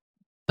did,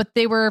 but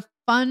they were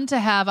fun to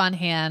have on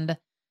hand.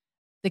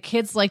 The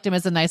kids liked them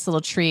as a nice little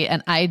treat,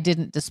 and I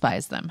didn't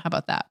despise them. How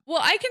about that?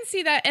 Well, I can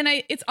see that. And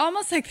it's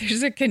almost like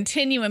there's a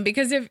continuum,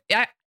 because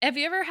have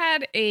you ever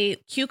had a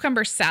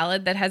cucumber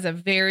salad that has a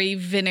very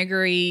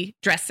vinegary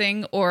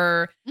dressing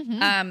or,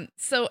 and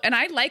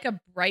I like a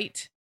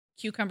bright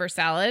cucumber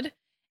salad,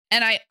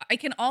 and I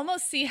can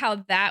almost see how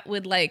that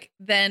would like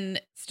then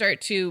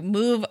start to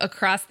move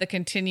across the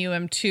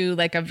continuum to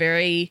like a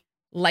very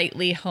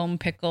lightly home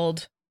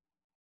pickled,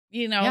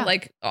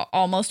 like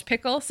almost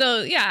pickle.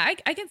 So yeah,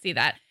 I can see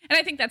that. And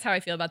I think that's how I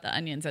feel about the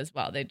onions as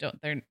well.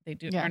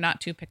 They're not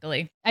too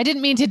pickly. I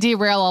didn't mean to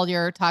derail all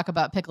your talk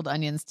about pickled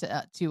onions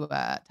to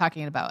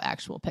talking about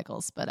actual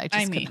pickles, but I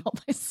couldn't help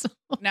myself.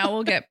 Now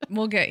we'll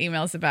get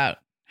emails about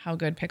how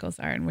good pickles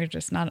are, and we're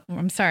just not,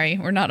 I'm sorry,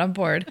 we're not on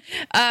board.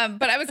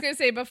 But I was going to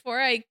say,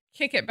 before I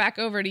kick it back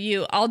over to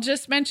you, I'll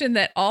just mention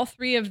that all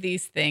three of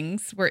these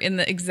things were in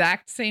the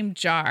exact same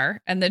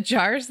jar, and the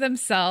jars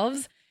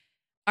themselves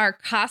are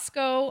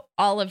Costco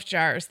olive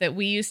jars that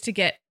we used to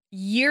get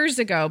years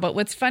ago. But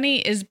what's funny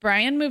is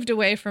Brian moved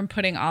away from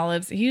putting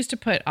olives. He used to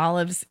put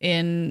olives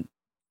in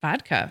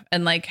vodka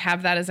and like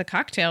have that as a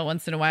cocktail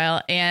once in a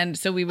while. And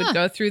so we would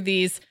go through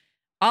these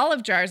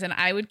olive jars, and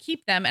I would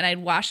keep them, and I'd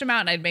wash them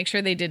out, and I'd make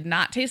sure they did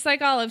not taste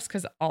like olives,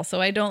 because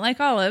also I don't like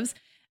olives.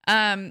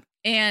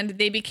 And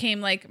they became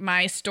like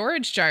my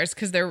storage jars,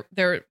 because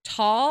they're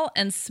tall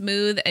and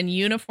smooth and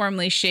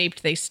uniformly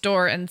shaped. They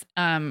store and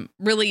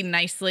really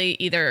nicely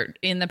either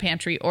in the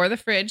pantry or the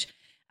fridge.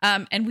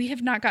 And we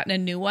have not gotten a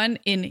new one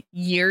in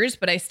years,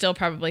 but I still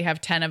probably have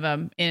 10 of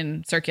them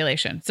in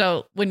circulation.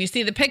 So when you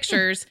see the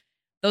pictures,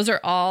 those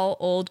are all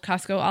old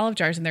Costco olive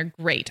jars, and they're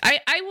great.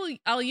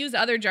 I'll use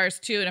other jars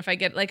too. And if I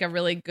get like a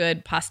really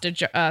good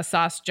pasta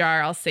sauce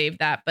jar, I'll save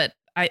that. But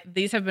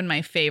these have been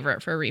my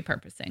favorite for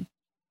repurposing.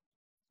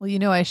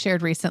 Well, I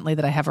shared recently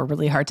that I have a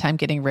really hard time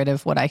getting rid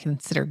of what I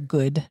consider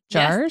good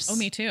jars. Yes. Oh,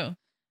 me too.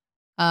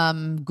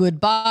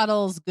 Good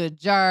bottles, good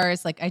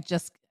jars. Like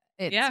it's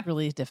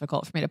really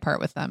difficult for me to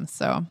part with them.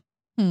 So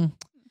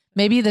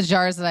maybe the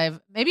jars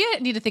maybe I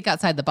need to think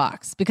outside the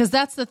box, because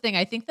that's the thing.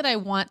 I think that I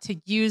want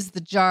to use the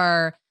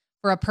jar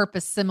for a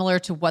purpose similar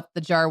to what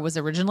the jar was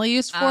originally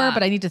used for,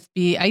 but I need to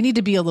be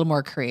a little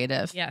more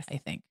creative. Yes. I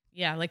think.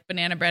 Yeah, like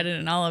banana bread in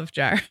an olive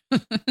jar.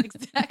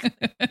 Exactly.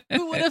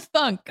 Who would have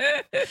thunk?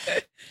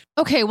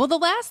 Okay, well, the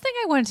last thing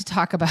I wanted to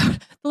talk about,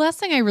 the last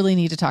thing I really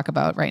need to talk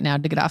about right now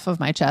to get off of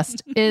my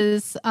chest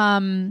is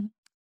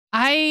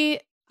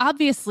I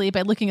obviously,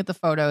 by looking at the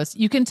photos,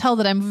 you can tell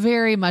that I'm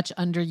very much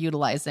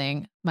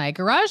underutilizing my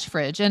garage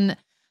fridge. And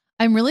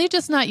I'm really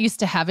just not used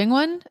to having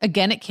one.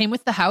 Again, it came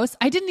with the house.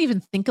 I didn't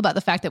even think about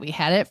the fact that we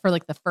had it for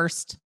like the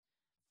first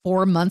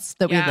 4 months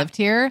that we lived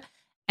here.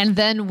 And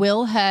then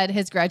Will had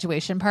his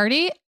graduation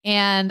party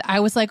and I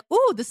was like,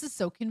 "Ooh, this is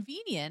so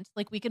convenient.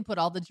 Like we can put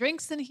all the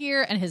drinks in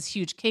here," and his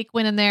huge cake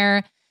went in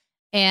there.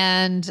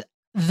 And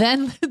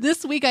then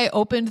this week I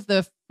opened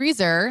the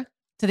freezer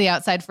to the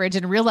outside fridge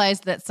and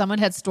realized that someone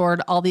had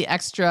stored all the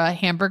extra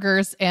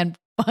hamburgers and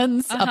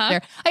buns up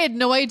there. I had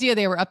no idea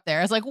they were up there.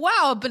 I was like,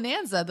 "Wow,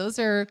 bonanza. Those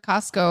are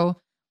Costco,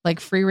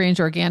 like free range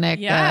organic,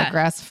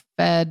 grass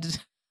fed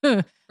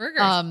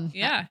burgers."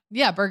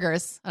 Yeah,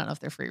 burgers. I don't know if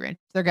they're free range.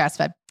 They're grass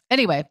fed.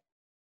 Anyway,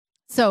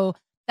 so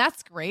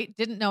that's great.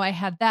 Didn't know I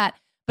had that,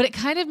 but it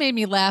kind of made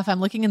me laugh.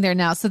 I'm looking in there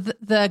now. So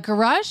the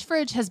garage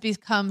fridge has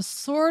become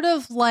sort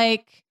of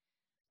like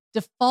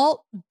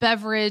default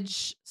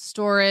beverage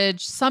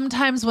storage.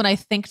 Sometimes when I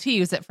think to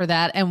use it for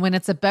that, and when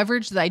it's a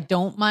beverage that I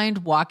don't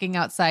mind walking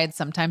outside,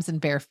 sometimes in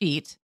bare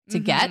feet to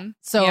get.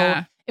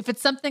 So if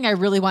it's something I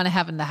really want to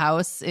have in the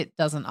house, it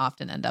doesn't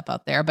often end up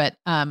out there. But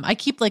I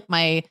keep like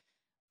my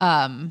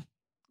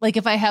like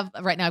if I have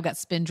right now, I've got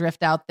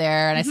Spindrift out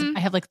there, and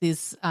I have like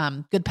these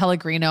Good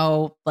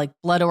Pellegrino, like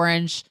blood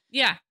orange,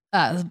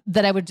 that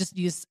I would just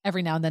use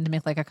every now and then to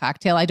make like a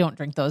cocktail. I don't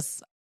drink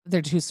those;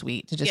 they're too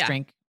sweet to just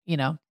drink,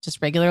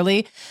 just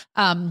regularly.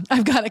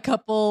 I've got a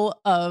couple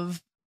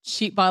of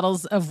cheap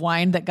bottles of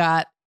wine that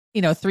got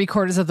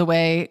 3/4 of the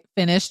way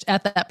finished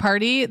at that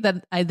party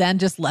that I then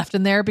just left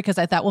in there because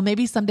I thought, well,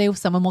 maybe someday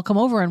someone will come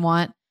over and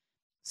want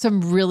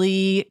some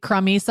really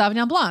crummy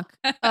Sauvignon Blanc.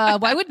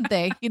 Why wouldn't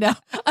they? A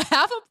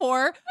half a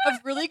pour of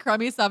really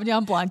crummy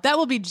Sauvignon Blanc. That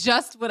will be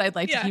just what I'd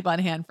like to keep on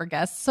hand for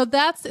guests. So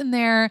that's in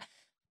there.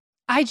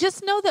 I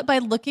just know that by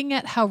looking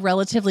at how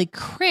relatively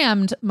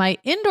crammed my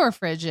indoor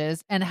fridge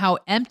is and how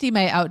empty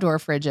my outdoor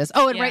fridge is.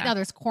 Oh, and right now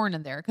there's corn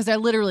in there because I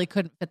literally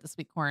couldn't fit the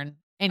sweet corn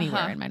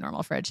anywhere in my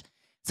normal fridge.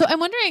 So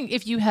I'm wondering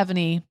if you have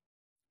any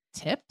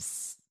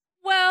tips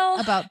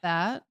about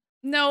that.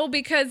 No,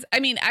 because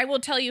I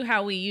will tell you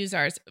how we use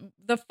ours.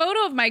 The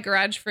photo of my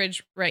garage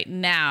fridge right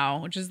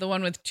now, which is the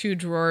one with 2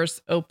 drawers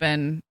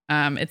open.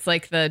 It's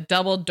like the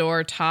double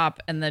door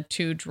top and the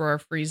 2 drawer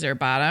freezer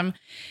bottom.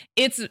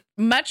 It's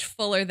much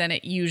fuller than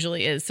it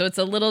usually is. So it's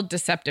a little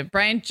deceptive.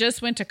 Brian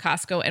just went to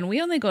Costco and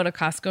we only go to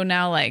Costco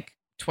now like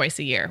twice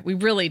a year. We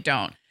really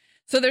don't.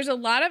 So there's a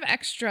lot of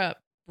extra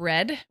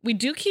bread. We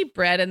do keep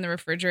bread in the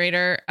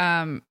refrigerator.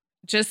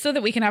 Just so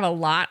that we can have a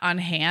lot on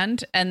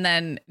hand and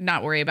then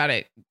not worry about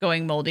it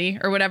going moldy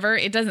or whatever.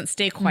 It doesn't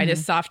stay quite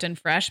as soft and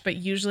fresh, but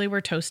usually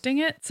we're toasting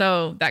it.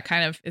 So that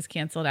kind of is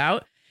canceled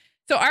out.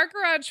 So our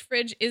garage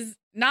fridge is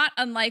not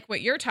unlike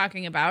what you're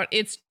talking about.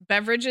 It's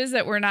beverages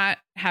that we're not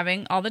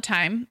having all the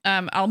time.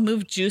 I'll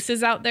move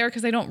juices out there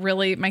because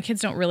my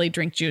kids don't really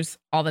drink juice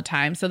all the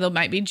time. So there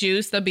might be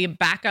juice. There'll be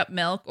backup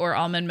milk or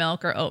almond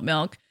milk or oat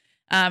milk.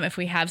 If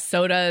we have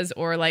sodas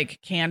or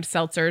like canned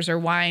seltzers or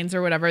wines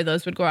or whatever,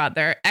 those would go out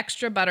there.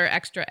 Extra butter,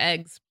 extra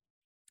eggs.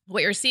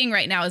 What you're seeing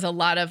right now is a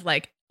lot of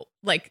like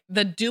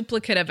the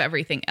duplicate of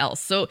everything else.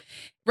 So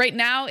right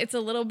now it's a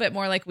little bit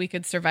more like we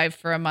could survive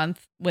for a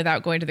month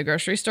without going to the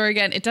grocery store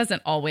again. It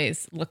doesn't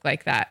always look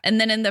like that.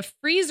 And then in the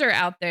freezer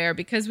out there,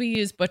 because we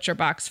use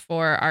ButcherBox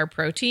for our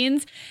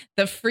proteins,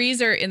 the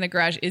freezer in the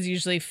garage is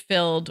usually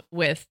filled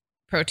with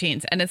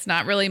proteins. And it's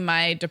not really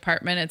my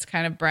department. It's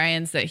kind of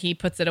Brian's that he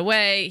puts it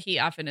away. He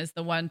often is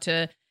the one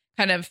to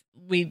kind of,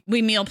 we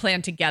meal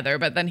plan together,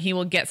 but then he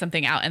will get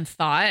something out and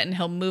thaw it and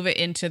he'll move it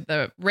into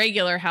the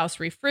regular house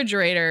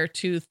refrigerator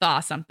to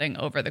thaw something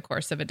over the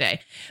course of a day.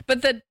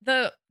 But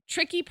the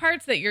tricky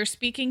parts that you're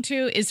speaking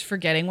to is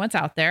forgetting what's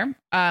out there.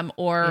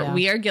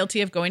 We are guilty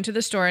of going to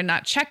the store and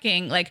not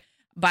checking, like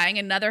buying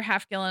another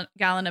half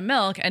gallon of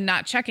milk and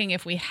not checking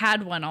if we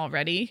had one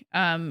already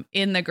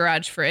in the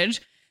garage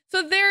fridge.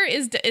 So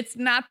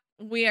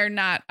we are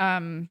not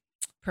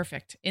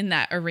perfect in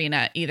that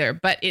arena either,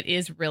 but it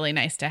is really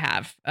nice to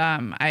have.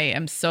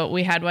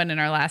 We had one in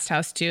our last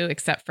house too,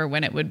 except for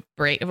when it would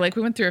break. Like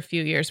we went through a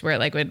few years where it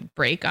like would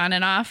break on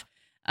and off.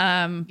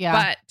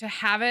 But to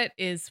have it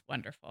is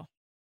wonderful.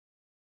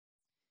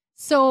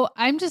 So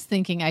I'm just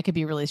thinking I could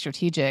be really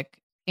strategic,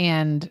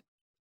 and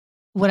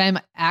what I'm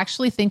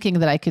actually thinking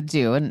that I could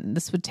do, and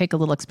this would take a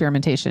little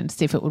experimentation to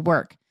see if it would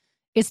work,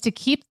 is to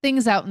keep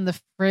things out in the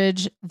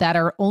fridge that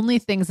are only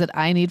things that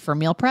I need for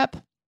meal prep,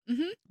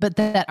 but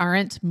that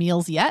aren't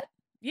meals yet.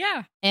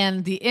 Yeah.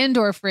 And the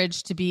indoor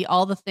fridge to be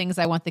all the things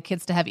I want the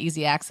kids to have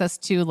easy access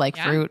to, like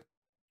fruit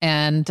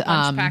and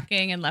lunch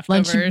packing and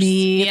leftovers. Lunch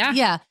meat.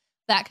 Yeah.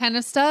 That kind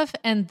of stuff.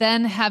 And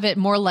then have it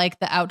more like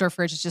the outdoor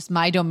fridge is just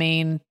my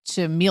domain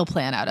to meal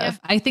plan out of.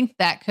 I think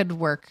that could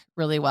work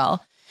really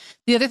well.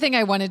 The other thing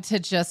I wanted to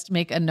just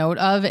make a note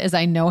of is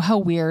I know how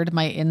weird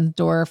my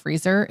indoor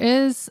freezer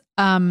is.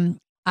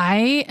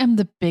 I am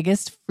the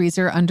biggest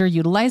freezer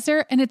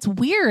underutilizer, and it's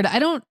weird. I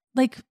don't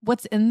like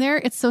what's in there.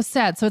 It's so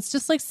sad. So it's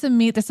just like some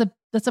meat.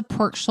 That's a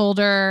pork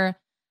shoulder.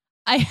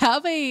 I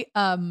have a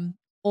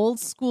old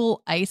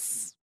school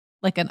ice,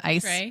 like an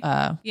ice tray?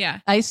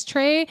 ice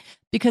tray,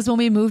 because when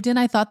we moved in,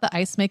 I thought the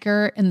ice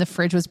maker in the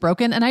fridge was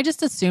broken, and I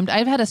just assumed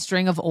I've had a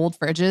string of old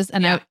fridges,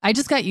 and I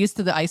just got used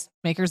to the ice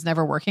makers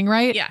never working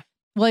right. Yeah.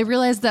 Well, I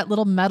realized that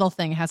little metal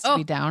thing has to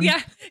be down.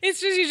 Yeah, it's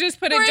just you just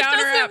put it down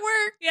or up.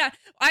 Work. Yeah,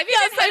 I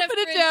put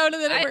it down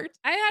and then it worked.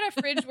 I had a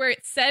fridge where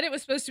it said it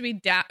was supposed to be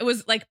down. It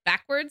was like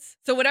backwards.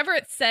 So whatever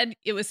it said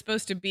it was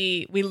supposed to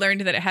be, we learned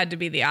that it had to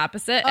be the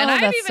opposite. And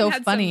I've even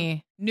had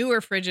some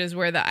newer fridges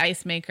where the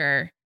ice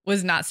maker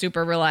was not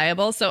super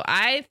reliable. So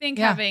I think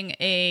having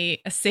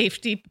a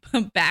safety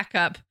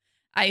backup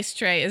ice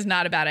tray is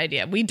not a bad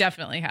idea. We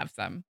definitely have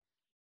some.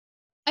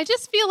 I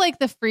just feel like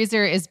the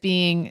freezer is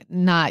being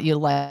not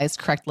utilized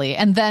correctly.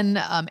 And then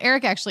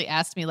Eric actually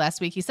asked me last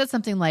week, he said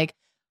something like,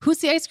 who's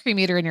the ice cream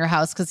eater in your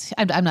house? Because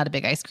I'm not a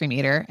big ice cream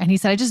eater. And he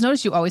said, I just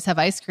noticed you always have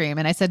ice cream.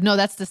 And I said, no,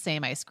 that's the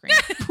same ice cream.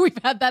 We've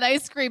had that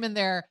ice cream in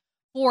there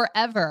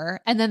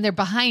forever. And then they're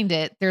behind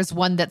it. There's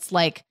one that's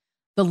like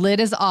the lid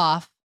is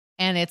off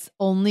and it's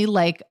only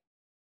like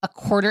a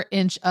 1/4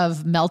 inch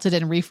of melted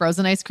and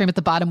refrozen ice cream at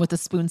the bottom with a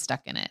spoon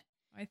stuck in it.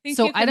 I think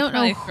so. You can I don't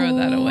know. Throw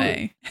that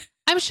away.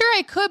 I'm sure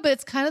I could, but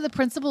it's kind of the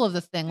principle of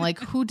the thing. Like,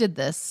 who did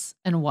this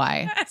and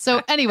why?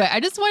 So anyway, I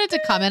just wanted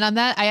to comment on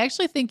that. I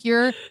actually think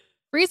your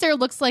freezer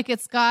looks like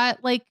it's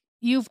got, like,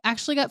 you've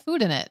actually got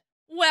food in it.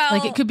 Well,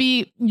 like it could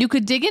be, you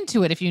could dig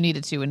into it if you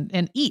needed to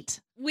and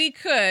eat. We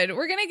could.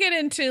 We're going to get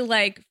into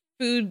like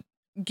food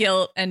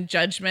guilt and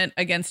judgment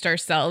against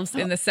ourselves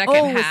in the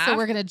second half. So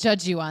we're going to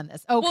judge you on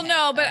this. Okay. Well,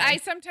 no, but I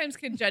sometimes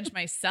can judge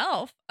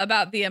myself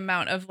about the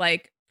amount of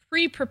like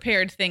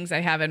pre-prepared things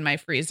I have in my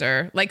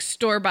freezer, like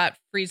store-bought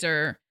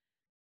freezer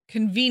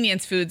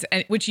convenience foods,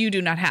 which you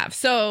do not have.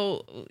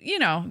 So, you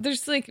know,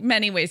 there's like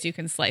many ways you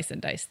can slice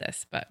and dice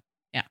this, but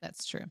yeah.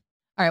 That's true.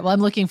 All right. Well, I'm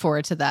looking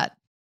forward to that.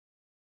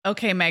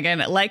 Okay,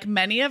 Megan, like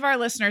many of our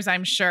listeners,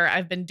 I'm sure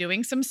I've been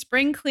doing some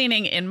spring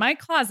cleaning in my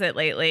closet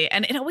lately,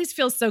 and it always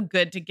feels so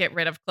good to get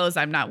rid of clothes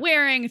I'm not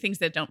wearing, things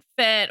that don't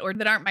fit or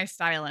that aren't my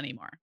style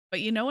anymore.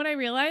 But you know what I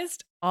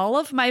realized? All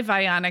of my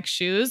Vionic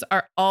shoes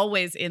are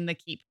always in the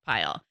keep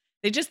pile.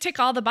 They just tick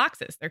all the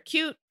boxes. They're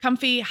cute,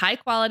 comfy, high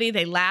quality.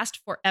 They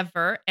last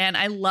forever. And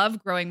I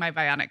love growing my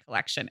Vionic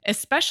collection,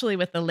 especially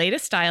with the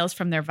latest styles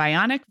from their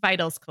Vionic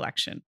Vitals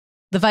collection.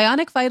 The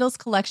Vionic Vitals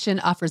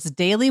collection offers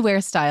daily wear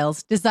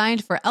styles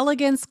designed for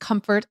elegance,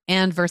 comfort,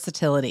 and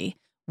versatility.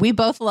 We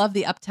both love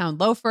the Uptown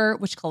loafer,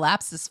 which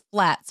collapses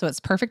flat, so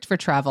it's perfect for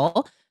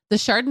travel. The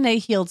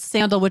Chardonnay heeled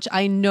sandal, which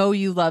I know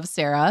you love,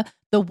 Sarah.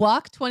 The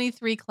Walk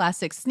 23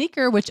 classic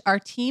sneaker, which our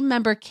team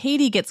member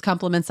Katie gets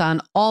compliments on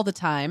all the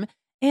time.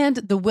 And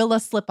the Willa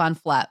slip-on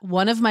flat,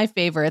 one of my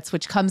favorites,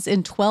 which comes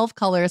in 12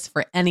 colors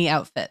for any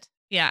outfit.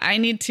 Yeah, I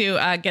need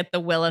to get the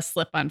Willa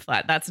slip-on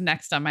flat. That's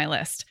next on my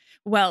list.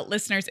 Well,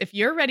 listeners, if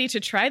you're ready to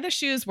try the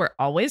shoes we're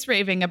always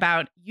raving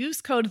about,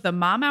 use code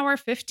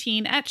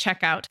TheMomHour15 at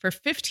checkout for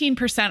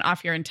 15%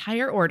 off your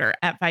entire order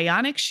at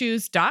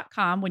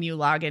VionicShoes.com when you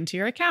log into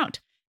your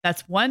account.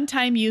 That's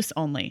one-time use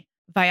only.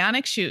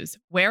 Vionic Shoes,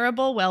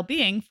 wearable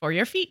well-being for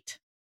your feet.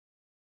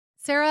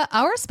 Sarah,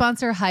 our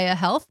sponsor, Hiya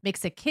Health,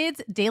 makes a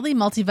kid's daily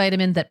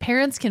multivitamin that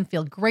parents can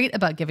feel great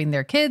about giving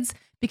their kids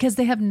because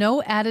they have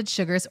no added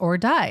sugars or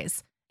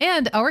dyes.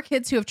 And our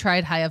kids who have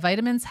tried Hiya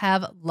vitamins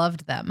have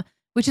loved them,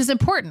 which is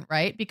important,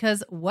 right?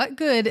 Because what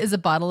good is a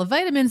bottle of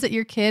vitamins that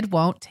your kid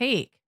won't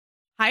take?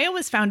 Hiya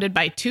was founded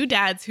by two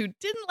dads who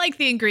didn't like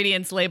the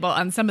ingredients label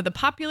on some of the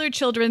popular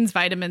children's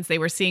vitamins they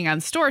were seeing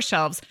on store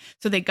shelves,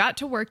 so they got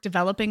to work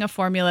developing a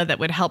formula that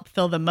would help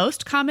fill the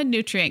most common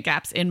nutrient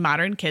gaps in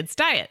modern kids'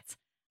 diets.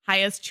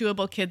 Hiya's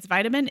Chewable Kids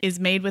Vitamin is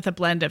made with a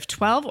blend of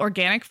 12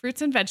 organic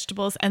fruits and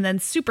vegetables and then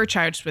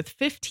supercharged with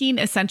 15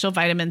 essential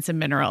vitamins and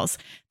minerals.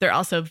 They're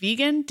also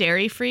vegan,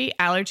 dairy-free,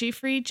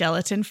 allergy-free,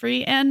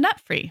 gelatin-free, and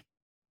nut-free.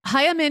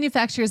 Hiya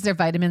manufactures their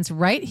vitamins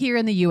right here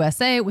in the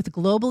USA with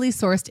globally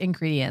sourced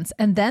ingredients,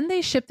 and then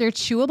they ship their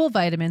chewable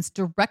vitamins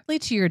directly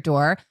to your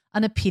door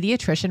on a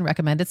pediatrician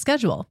recommended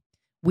schedule.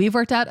 We've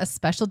worked out a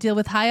special deal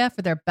with Hiya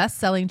for their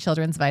best-selling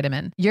children's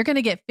vitamin. You're going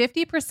to get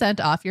 50%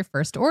 off your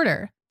first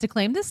order. To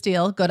claim this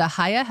deal, go to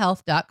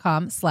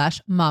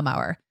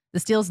hiyahealth.com/momhour.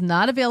 This deal is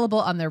not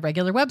available on their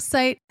regular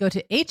website. Go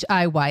to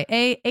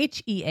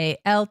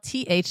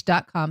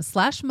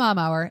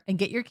hiyahealth.com/momhour and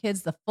get your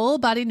kids the full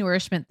body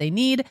nourishment they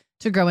need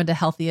to grow into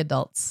healthy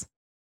adults.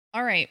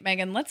 All right,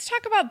 Megan, let's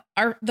talk about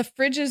the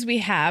fridges we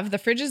have, the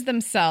fridges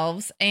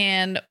themselves,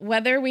 and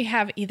whether we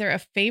have either a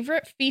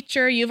favorite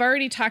feature. You've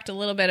already talked a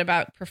little bit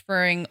about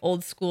preferring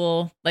old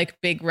school, like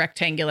big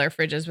rectangular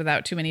fridges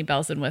without too many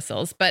bells and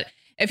whistles. But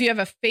if you have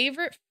a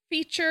favorite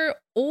feature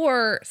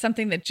or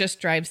something that just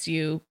drives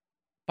you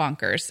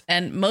bonkers,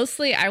 and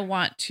mostly I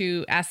want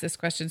to ask this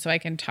question so I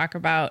can talk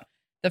about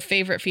the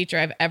favorite feature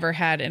I've ever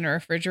had in a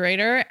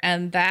refrigerator.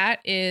 And that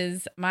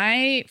is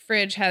my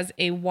fridge has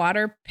a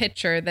water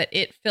pitcher that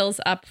it fills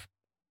up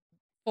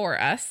for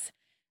us.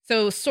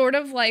 So sort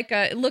of like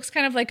it looks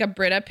kind of like a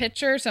Brita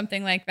pitcher,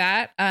 something like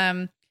that.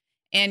 And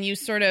you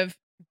sort of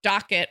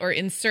dock it or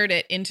insert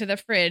it into the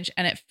fridge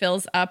and it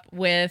fills up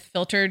with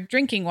filtered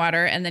drinking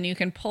water. And then you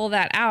can pull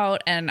that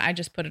out. And I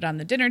just put it on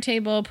the dinner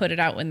table, put it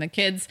out when the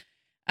kids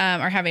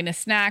are having a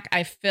snack.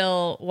 I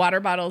fill water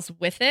bottles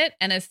with it.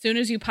 And as soon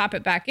as you pop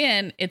it back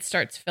in, it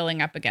starts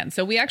filling up again.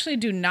 So we actually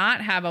do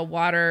not have a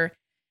water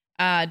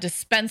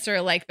dispenser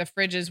like the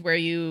fridges where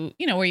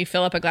where you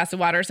fill up a glass of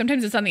water.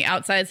 Sometimes it's on the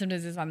outside,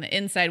 sometimes it's on the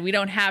inside. We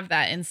don't have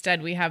that.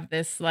 Instead, we have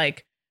this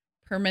like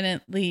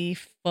permanently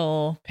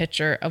full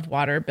pitcher of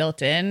water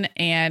built in,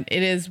 and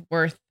it is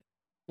worth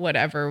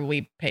whatever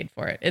we paid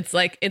for it.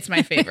 It's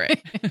my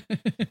favorite.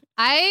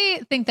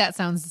 I think that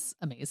sounds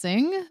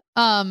amazing.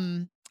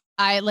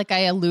 Like I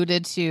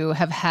alluded to,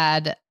 I've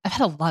had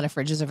a lot of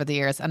fridges over the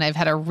years, and I've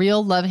had a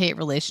real love-hate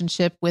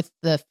relationship with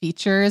the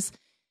features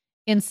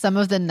in some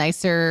of the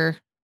nicer,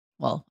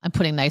 well, I'm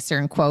putting nicer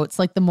in quotes,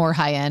 like the more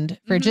high-end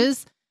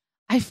fridges.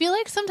 I feel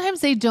like sometimes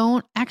they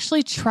don't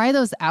actually try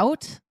those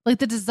out. Like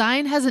the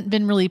design hasn't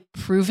been really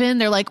proven.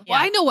 They're like, well,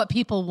 I know what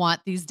people want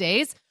these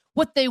days.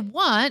 What they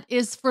want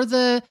is for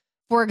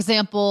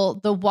example,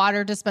 the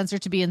water dispenser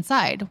to be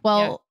inside.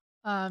 Well,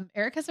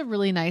 Eric has a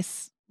really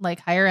nice, like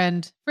higher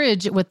end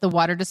fridge with the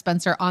water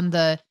dispenser on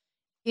the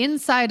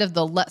inside of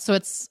so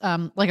it's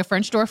like a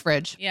French door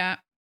fridge. Yeah.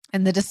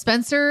 And the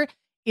dispenser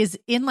is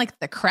in like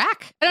the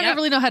crack. I don't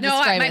really know how to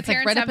describe it. My it's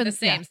parents like right have up in the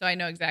same, so I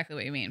know exactly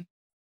what you mean.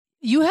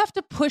 You have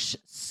to push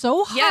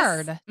so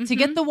hard to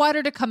get the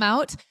water to come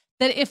out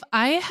that if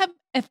I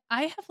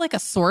have like a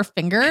sore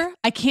finger,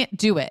 I can't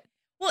do it.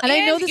 Well, and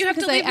I know this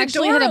because I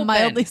actually had a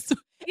mildly and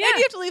you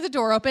have to leave the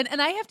door open,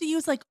 and I have to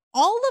use like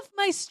all of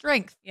my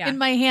strength in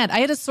my hand. I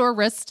had a sore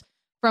wrist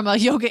from a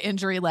yoga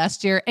injury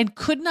last year and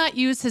could not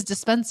use his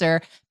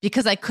dispenser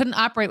because I couldn't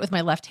operate with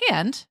my left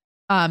hand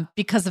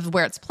because of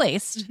where it's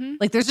placed.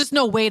 Like there's just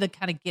no way to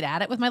kind of get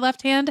at it with my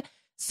left hand.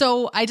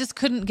 So I just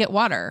couldn't get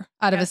water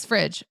out of his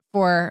fridge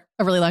for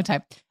a really long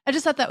time. I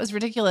just thought that was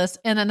ridiculous.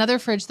 And another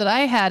fridge that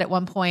I had at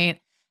one point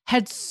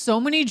had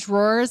so many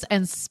drawers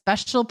and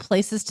special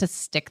places to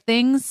stick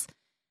things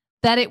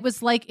that it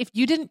was like, if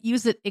you didn't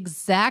use it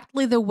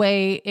exactly the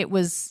way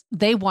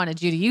they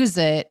wanted you to use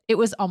it, it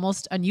was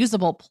almost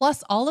unusable.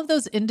 Plus all of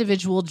those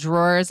individual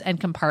drawers and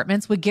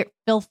compartments would get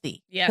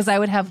filthy because I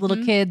would have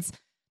little kids,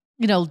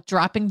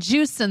 dropping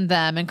juice in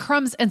them and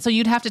crumbs. And so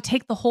you'd have to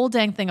take the whole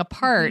dang thing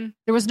apart.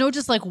 There was no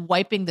just like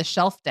wiping the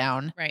shelf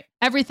down. Right.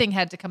 Everything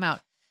had to come out.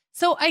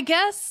 So I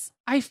guess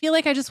I feel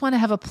like I just want to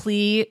have a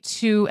plea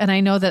and I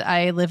know that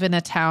I live in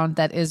a town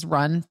that is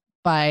run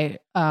by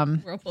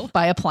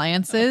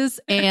appliances.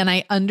 And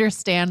I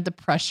understand the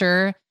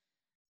pressure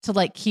to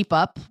like keep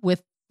up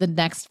with the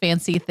next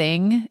fancy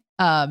thing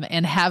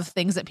and have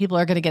things that people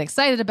are going to get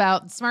excited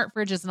about, smart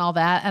fridges and all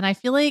that. And I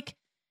feel like,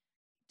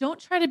 don't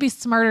try to be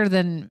smarter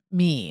than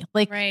me.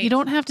 Like you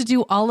don't have to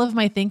do all of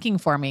my thinking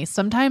for me.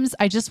 Sometimes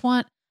I just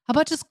how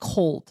about just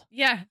cold?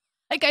 Yeah.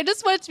 Like I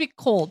just want it to be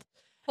cold.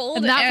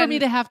 And not for me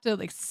to have to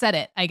like set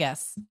it, I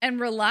guess. And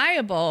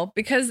reliable,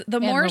 because the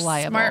more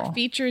smart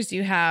features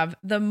you have,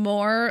 the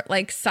more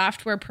like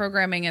software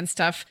programming and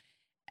stuff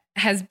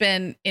has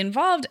been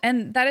involved.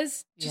 And that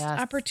is just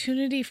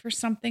opportunity for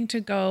something to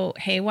go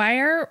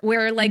haywire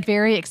where like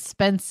very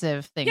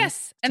expensive things.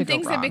 Yes. And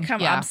things that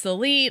become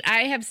obsolete.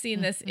 I have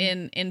seen this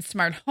in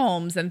smart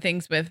homes and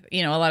things with,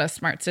 a lot of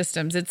smart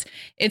systems.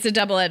 It's a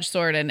double-edged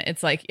sword. And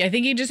it's like, I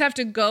think you just have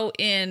to go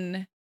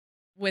in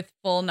with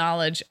full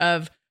knowledge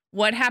of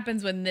what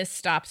happens when this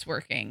stops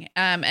working.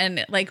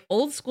 And like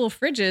old school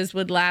fridges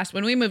would last.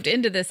 When we moved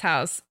into this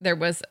house, there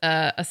was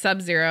a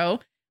Sub-Zero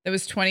that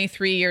was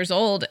 23 years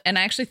old. And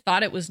I actually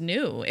thought it was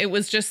new. It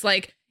was just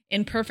like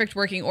in perfect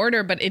working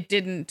order, but it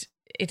didn't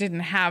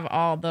have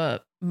all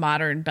the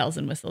modern bells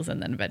and whistles.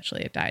 And then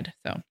eventually it died.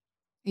 So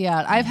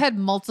yeah, I've had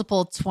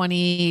multiple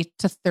 20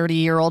 to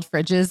 30-year-old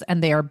fridges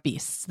and they are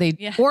beasts.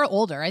 Or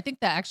older. I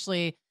think that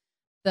actually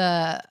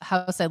the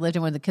house I lived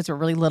in when the kids were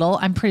really little,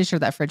 I'm pretty sure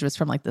that fridge was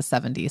from like the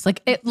 70s.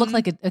 Like it looked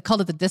like it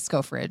called it the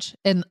disco fridge.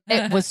 And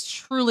it was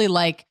truly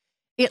like,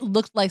 it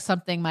looked like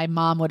something my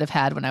mom would have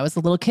had when I was a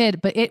little kid,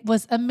 but it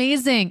was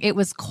amazing. It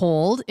was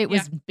cold. It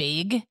was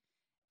big.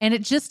 And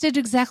it just did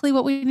exactly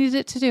what we needed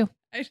it to do.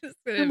 This is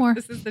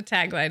the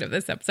tagline of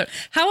this episode.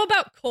 How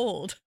about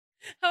cold?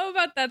 How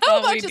about that's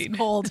all we need?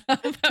 Cold? How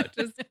about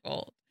just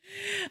cold?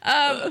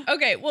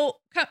 Okay,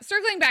 well,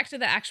 circling back to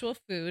the actual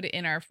food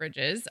in our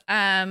fridges,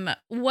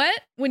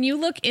 when you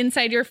look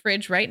inside your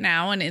fridge right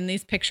now and in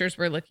these pictures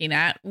we're looking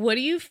at, what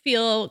do you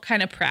feel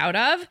kind of proud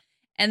of?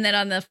 And then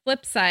on the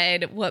flip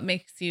side, what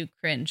makes you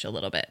cringe a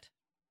little bit?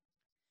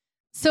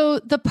 So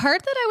the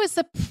part that I was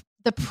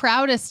the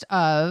proudest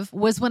of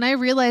was when I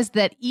realized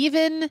that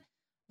even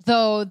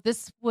though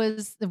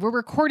we're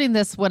recording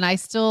this when I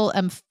still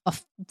am a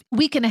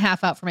week and a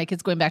half out for my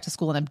kids going back to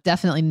school, and I'm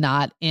definitely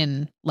not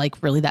in like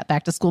really that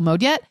back to school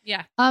mode yet.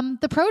 Yeah.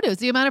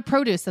 The amount of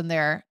produce in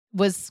there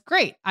was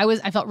great.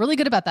 I felt really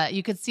good about that.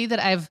 You could see that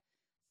I've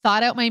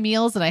thought out my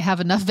meals and I have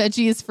enough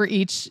veggies for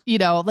each,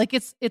 like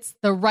it's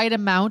the right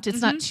amount.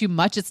 It's not too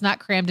much. It's not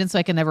crammed in so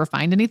I can never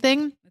find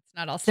anything. It's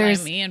not all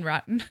slimy and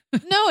rotten.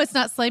 No, it's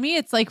not slimy.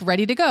 It's like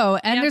ready to go.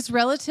 And there's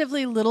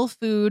relatively little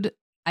food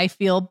I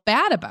feel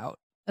bad about.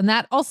 And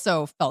that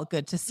also felt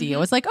good to see. It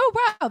was like, oh,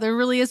 wow, there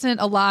really isn't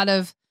a lot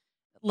of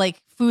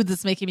like food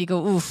that's making me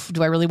go, oof,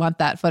 do I really want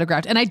that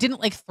photographed? And I didn't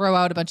like throw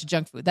out a bunch of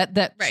junk food.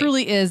 That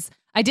truly is.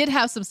 I did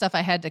have some stuff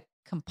I had to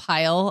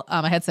compile.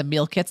 I had some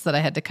meal kits that I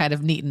had to kind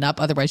of neaten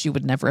up. Otherwise, you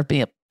would never have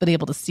been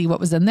able to see what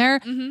was in there.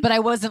 But I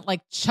wasn't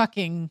like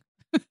chucking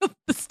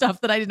the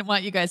stuff that I didn't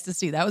want you guys to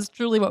see. That was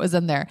truly what was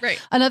in there.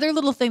 Right. Another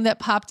little thing that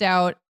popped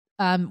out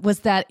was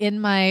that in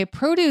my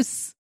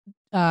produce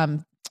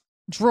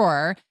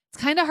drawer,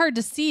 it's kind of hard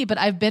to see, but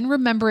I've been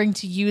remembering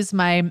to use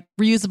my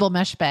reusable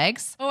mesh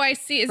bags. Oh, I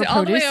see. Is it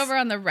all the way over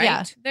on the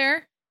right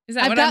there? Is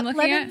that what I'm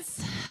looking at?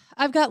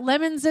 I've got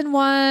lemons in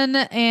one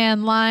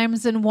and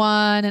limes in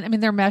one. And I mean,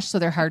 they're mesh, so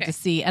they're hard to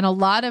see. And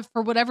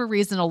for whatever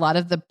reason, a lot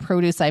of the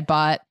produce I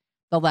bought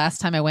the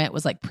last time I went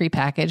was like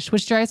prepackaged,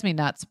 which drives me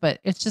nuts, but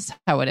it's just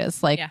how it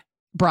is. Like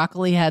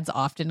broccoli heads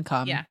often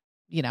come,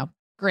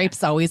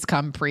 grapes always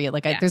come pre.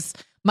 Like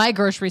my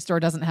grocery store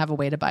doesn't have a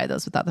way to buy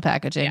those without the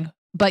packaging.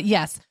 But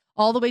yes,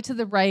 all the way to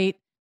the right,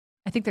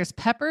 I think there's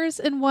peppers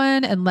in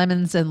one and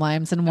lemons and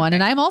limes in one.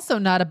 And I'm also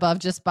not above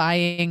just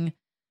buying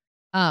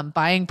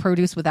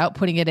produce without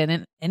putting it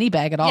in any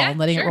bag at all and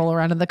letting it roll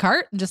around in the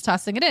cart and just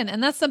tossing it in.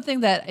 And that's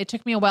something that it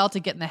took me a while to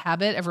get in the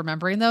habit of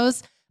remembering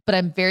those, but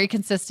I'm very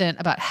consistent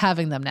about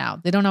having them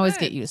now. They don't always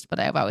get used, but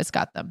I've always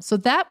got them. So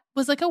that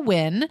was like a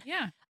win.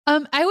 Yeah.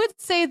 I would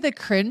say the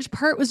cringe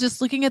part was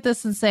just looking at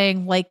this and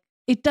saying like,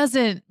 it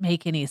doesn't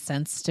make any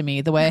sense to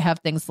me the way I have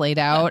things laid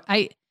out.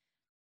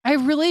 I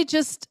really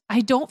just,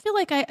 I don't feel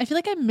like I feel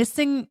like I'm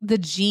missing the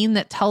gene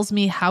that tells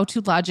me how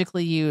to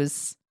logically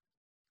use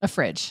a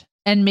fridge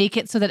and make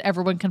it so that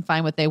everyone can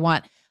find what they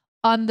want.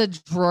 On the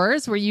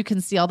drawers where you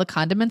can see all the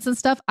condiments and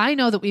stuff, I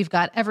know that we've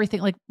got everything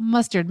like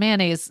mustard,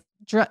 mayonnaise,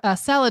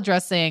 salad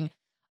dressing.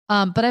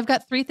 But I've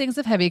got 3 things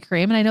of heavy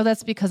cream. And I know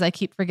that's because I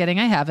keep forgetting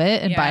I have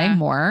it and buying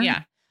more.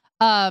 Yeah.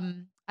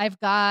 I've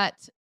got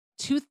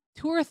two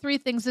or 3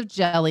 things of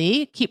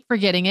jelly, keep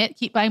forgetting it,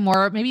 keep buying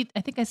more. Maybe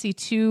I think I see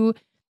 2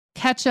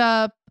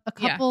 ketchup, a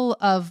couple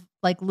of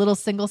like little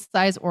single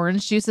size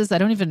orange juices. I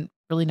don't even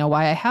really know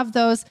why I have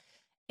those.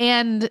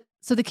 And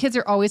so the kids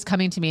are always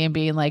coming to me and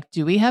being like,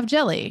 do we have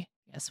jelly?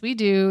 Yes, we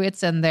do.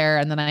 It's in there.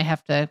 And then I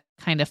have to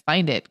kind of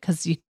find it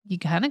because you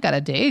kind of got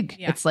to dig.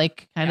 Yeah. It's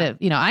like kind of,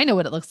 I know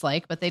what it looks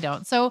like, but they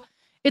don't. So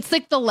it's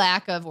like the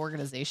lack of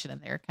organization in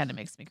there kind of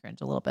makes me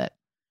cringe a little bit.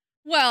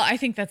 Well, I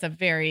think that's a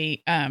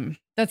very,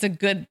 that's a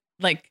good,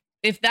 like,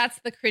 if that's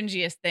the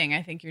cringiest thing,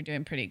 I think you're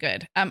doing pretty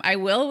good. I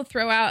will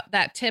throw out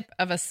that tip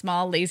of a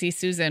small Lazy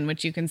Susan,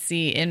 which you can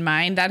see in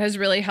mine. That has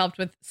really helped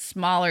with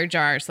smaller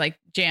jars, like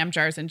jam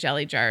jars and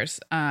jelly jars,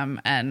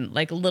 and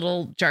like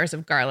little jars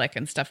of garlic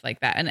and stuff like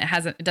that. And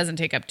it doesn't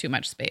take up too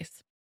much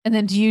space. And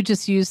then do you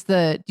use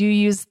the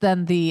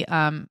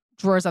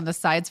drawers on the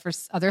sides for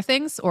other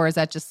things, or is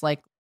that just like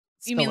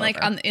you mean like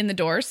in the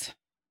doors?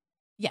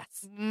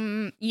 Yes.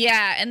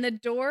 Yeah. And the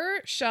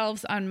door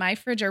shelves on my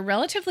fridge are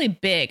relatively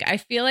big. I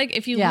feel like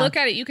if you look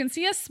at it, you can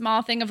see a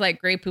small thing of like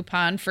Grey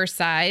Poupon for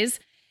size,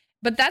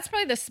 but that's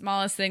probably the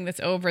smallest thing that's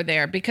over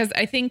there because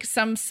I think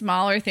some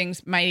smaller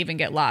things might even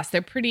get lost.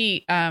 They're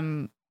pretty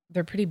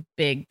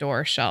big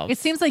door shelves. It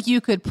seems like you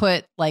could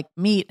put like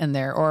meat in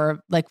there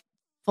or like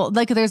full,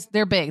 like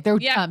they're big. They're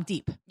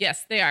deep.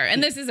 Yes, they are.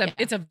 And this is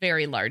it's a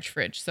very large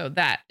fridge. So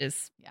that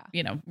is,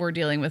 we're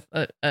dealing with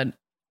a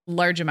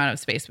large amount of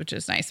space, which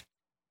is nice.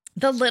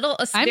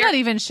 I'm not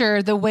even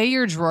sure the way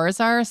your drawers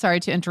are.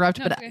 Sorry to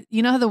interrupt, but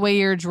you know how the way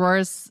your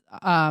drawers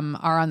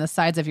are on the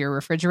sides of your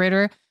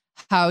refrigerator,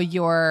 how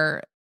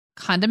your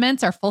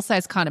condiments are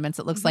full-size condiments,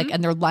 it looks like,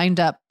 and they're lined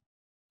up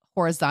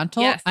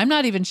horizontal. Yes. I'm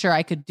not even sure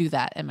I could do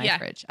that in my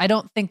fridge. I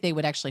don't think they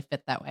would actually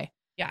fit that way.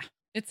 Yeah.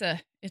 It's a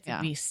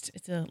beast.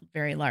 It's a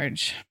very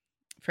large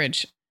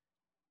fridge.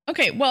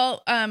 Okay.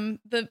 Well,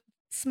 the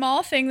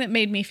small thing that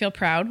made me feel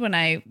proud when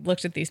I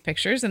looked at these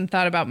pictures and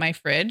thought about my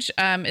fridge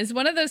is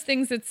one of those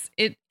things that's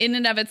in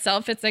and of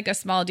itself. It's like a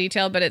small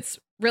detail, but it's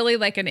really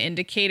like an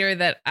indicator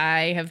that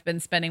I have been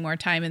spending more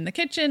time in the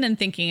kitchen and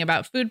thinking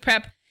about food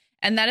prep.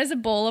 And that is a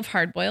bowl of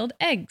hard-boiled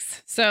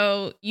eggs.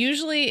 So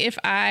usually if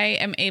I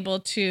am able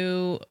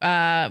to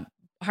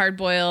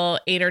hard-boil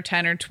 8 or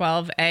 10 or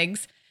 12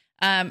 eggs,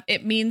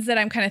 it means that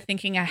I'm kind of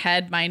thinking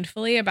ahead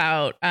mindfully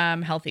about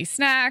healthy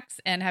snacks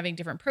and having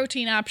different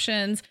protein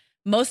options.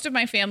 Most of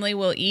my family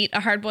will eat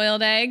a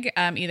hard-boiled egg,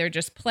 either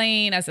just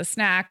plain as a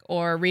snack,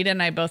 or Rita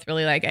and I both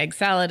really like egg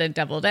salad and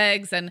deviled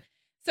eggs. And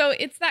so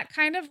it's that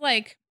kind of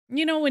like,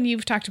 when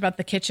you've talked about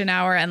the kitchen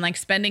hour and like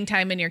spending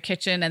time in your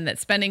kitchen, and that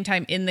spending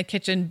time in the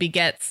kitchen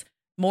begets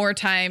more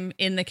time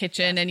in the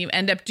kitchen, and you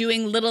end up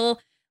doing little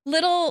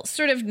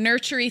sort of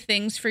nurtury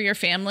things for your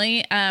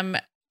family.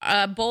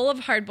 A bowl of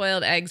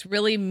hard-boiled eggs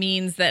really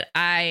means that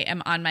I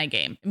am on my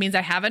game. It means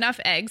I have enough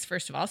eggs,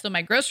 first of all. So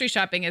my grocery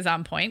shopping is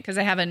on point because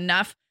I have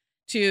enough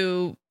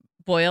to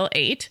boil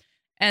 8.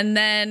 And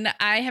then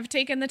I have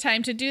taken the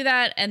time to do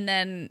that. And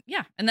then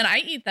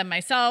I eat them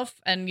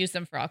myself and use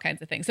them for all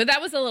kinds of things. So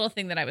that was a little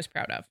thing that I was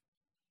proud of.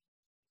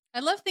 I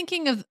love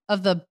thinking of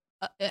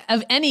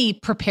any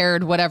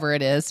prepared whatever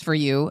it is for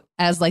you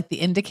as like the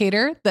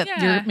indicator that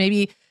you're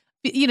maybe,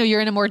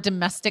 you're in a more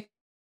domestic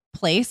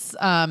place.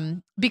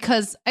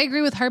 Because I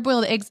agree with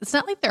hard-boiled eggs. It's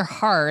not like they're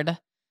hard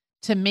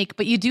to make,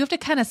 but you do have to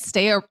kind of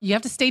stay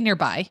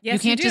nearby.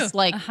 Yes, you can't just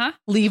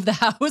leave the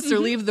house or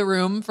leave the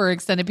room for an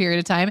extended period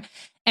of time.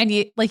 And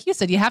you, like you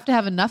said, you have to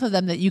have enough of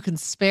them that you can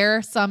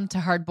spare some to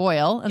hard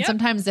boil. And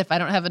sometimes if I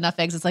don't have enough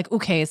eggs, it's like,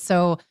 okay,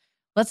 so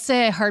let's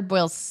say I hard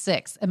boil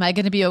 6. Am I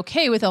going to be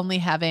okay with only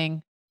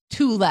having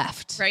 2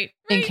 left? Right.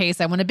 In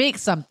case I want to bake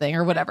something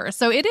or whatever.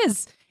 So it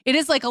is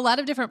like a lot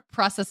of different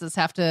processes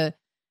have to,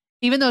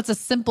 even though it's a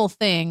simple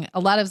thing, a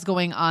lot is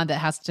going on that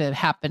has to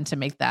happen to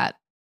make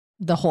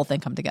the whole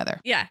thing come together.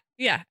 Yeah.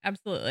 Yeah,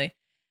 absolutely.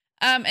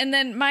 And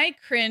then my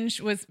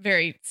cringe was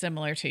very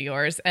similar to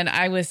yours. And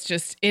I was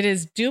it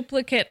is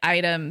duplicate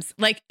items,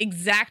 like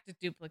exact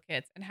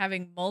duplicates, and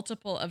having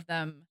multiple of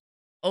them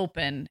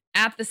open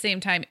at the same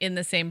time in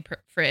the same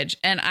fridge.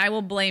 And I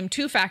will blame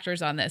 2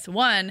 factors on this.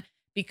 One,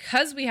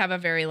 because we have a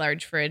very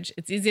large fridge,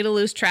 it's easy to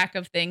lose track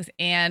of things.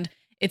 And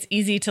it's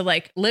easy to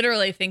like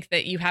literally think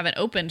that you haven't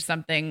opened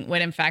something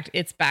when in fact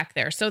it's back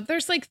there. So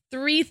there's like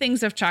 3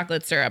 things of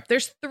chocolate syrup.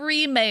 There's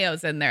 3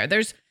 mayos in there.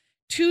 There's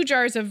 2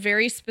 jars of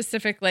very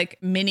specific like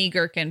mini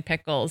gherkin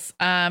pickles.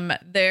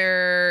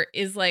 There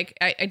is like,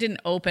 I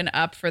didn't open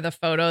up for the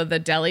photo, the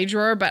deli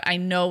drawer, but I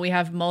know we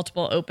have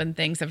multiple open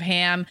things of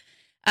ham.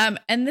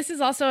 And this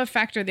is also a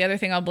factor. The other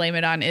thing I'll blame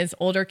it on is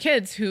older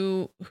kids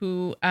who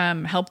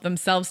help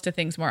themselves to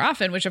things more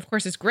often, which of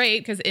course is great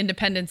because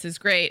independence is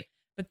great,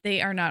 but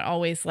they are not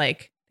always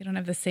like, they don't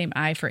have the same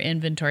eye for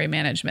inventory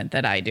management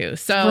that I do.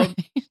 So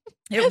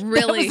it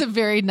really that was a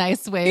very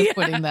nice way of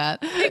putting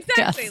that.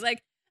 Exactly. Yes.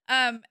 Like,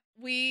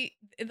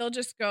 they'll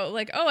just go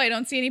like, oh, I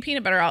don't see any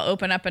peanut butter. I'll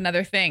open up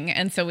another thing.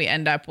 And so we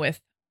end up with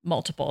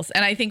multiples.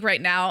 And I think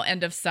right now,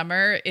 end of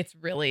summer, it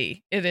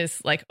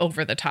is like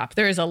over the top.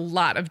 There is a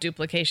lot of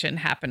duplication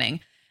happening.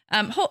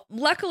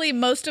 Luckily,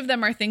 most of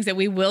them are things that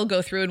we will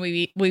go through and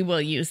we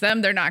will use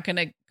them. They're not going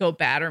to go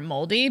bad or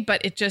moldy,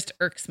 but it just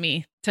irks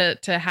me to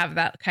have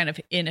that kind of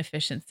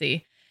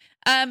inefficiency.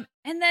 And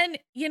then,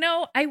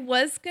 I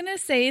was going to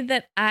say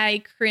that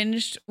I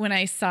cringed when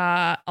I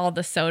saw all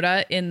the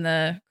soda in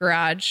the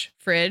garage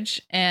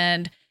fridge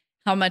and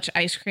how much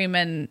ice cream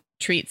and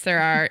treats there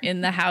are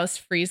in the house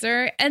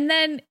freezer. And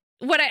then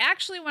what I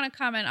actually want to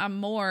comment on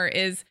more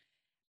is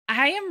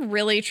I am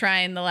really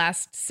trying the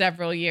last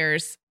several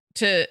years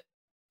to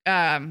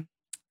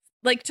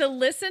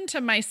listen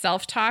to my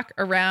self-talk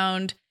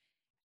around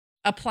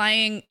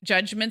applying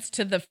judgments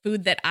to the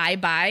food that I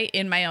buy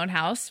in my own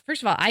house.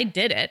 First of all, I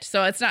did it.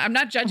 So I'm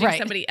not judging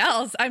somebody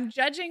else. I'm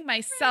judging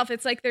myself.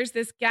 It's like there's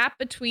this gap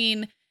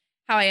between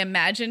how I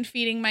imagine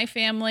feeding my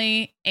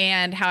family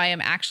and how I am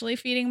actually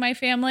feeding my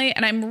family.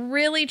 And I'm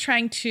really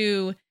trying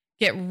to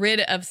get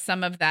rid of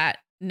some of that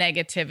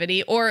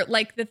negativity, or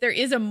like that there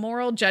is a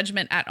moral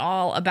judgment at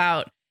all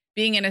about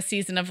being in a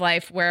season of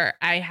life where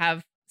I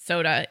have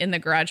soda in the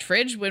garage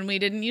fridge when we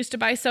didn't used to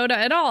buy soda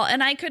at all.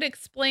 And I could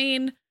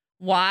explain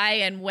why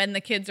and when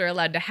the kids are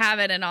allowed to have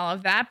it and all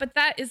of that, but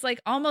that is like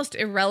almost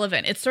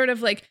irrelevant. It's sort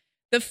of like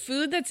the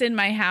food that's in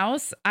my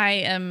house, I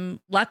am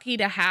lucky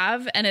to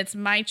have, and it's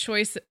my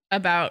choice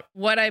about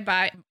what I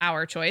buy,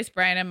 our choice,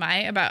 Brian and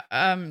I, about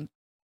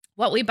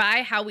what we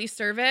buy, how we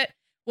serve it,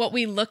 what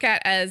we look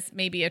at as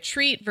maybe a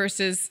treat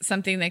versus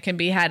something that can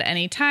be had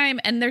anytime.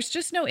 And there's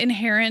just no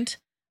inherent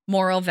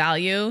moral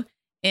value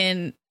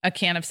in a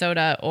can of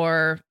soda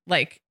or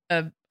like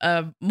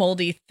a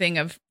moldy thing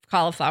of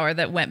cauliflower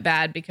that went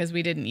bad because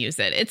we didn't use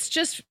it.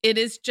 It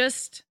is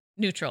just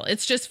neutral.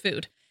 It's just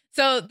food.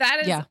 So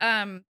that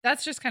is,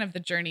 that's just kind of the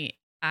journey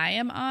I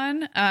am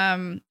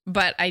on.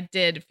 But I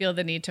did feel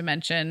the need to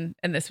mention,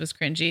 and this was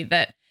cringy,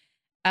 that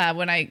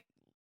when I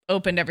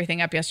opened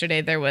everything up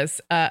yesterday, there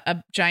was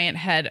a giant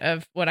head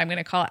of what I'm going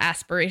to call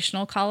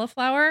aspirational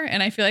cauliflower.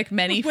 And I feel like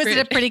many was it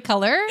a pretty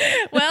color?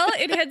 Well,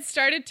 it had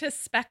started to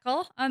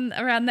speckle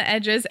around the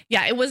edges.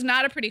 Yeah, it was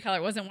not a pretty color.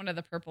 It wasn't one of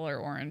the purple or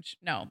orange.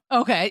 No.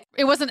 Okay.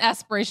 It wasn't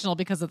aspirational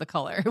because of the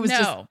color. It was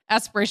just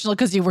aspirational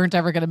because you weren't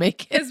ever going to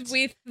make it. Because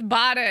we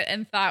bought it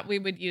and thought we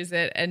would use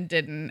it and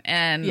didn't.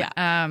 And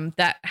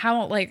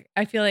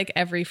I feel like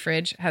every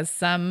fridge has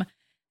some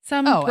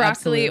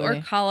broccoli absolutely.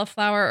 or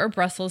cauliflower or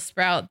Brussels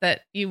sprout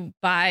that you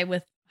buy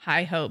with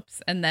high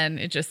hopes, and then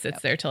it just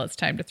sits there till it's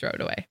time to throw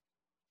it away.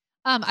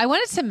 I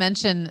wanted to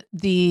mention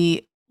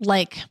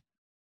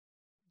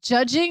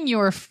judging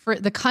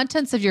the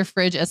contents of your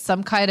fridge as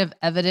some kind of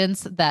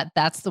evidence that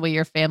that's the way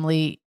your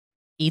family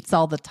eats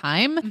all the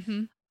time.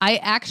 Mm-hmm. I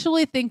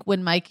actually think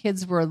when my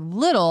kids were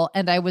little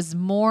and I was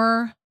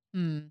more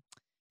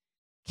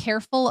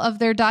careful of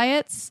their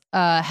diets,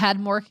 had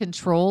more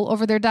control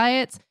over their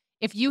diets,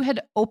 if you had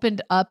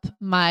opened up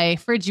my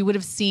fridge, you would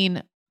have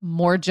seen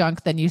more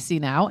junk than you see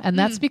now. And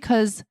that's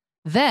because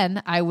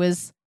then I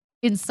was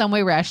in some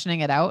way rationing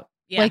it out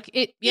Yeah. Like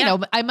it, you know,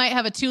 I might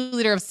have a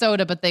 2-liter of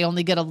soda, but they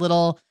only get a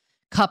little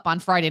cup on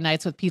Friday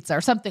nights with pizza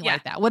or something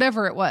like that,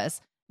 whatever it was.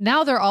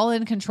 Now they're all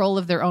in control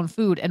of their own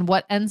food. And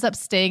what ends up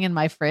staying in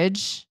my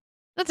fridge,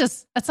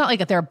 it's not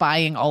like they're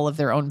buying all of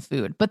their own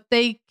food, but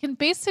they can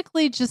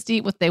basically just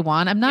eat what they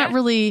want. I'm not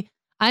really,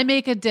 I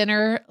make a good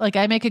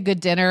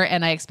dinner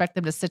and I expect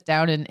them to sit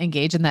down and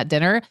engage in that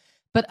dinner.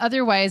 But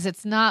otherwise,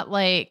 it's not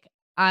like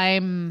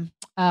I'm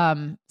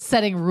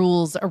setting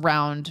rules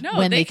around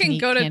when they can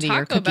go to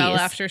Taco Bell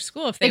after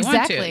school if they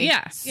want to.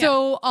 Yeah.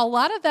 So a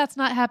lot of that's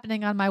not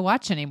happening on my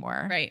watch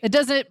anymore. Right. It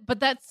doesn't,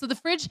 but so the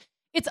fridge,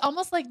 it's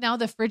almost like now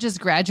the fridge is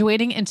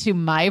graduating into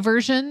my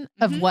version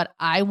of what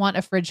I want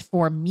a fridge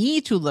for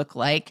me to look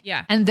like.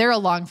 Yeah. And they're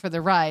along for the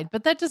ride,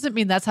 but that doesn't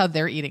mean that's how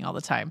they're eating all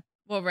the time.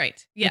 Well,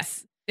 right.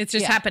 Yes. It's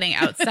just happening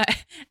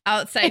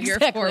outside your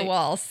 4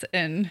 walls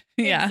and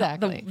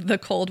the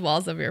cold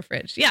walls of your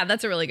fridge. Yeah,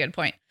 that's a really good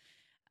point.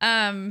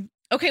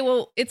 Okay,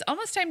 well, it's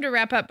almost time to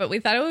wrap up, but we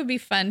thought it would be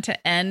fun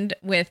to end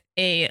with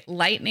a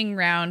lightning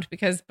round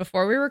because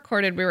before we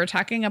recorded, we were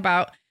talking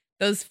about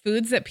those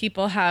foods that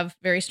people have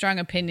very strong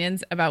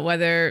opinions about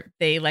whether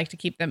they like to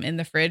keep them in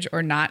the fridge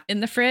or not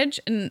in the fridge.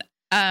 And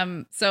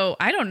so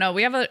I don't know.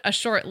 We have a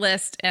short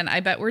list and I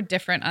bet we're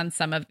different on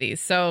some of these.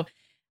 So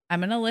I'm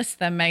going to list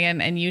them,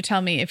 Megan, and you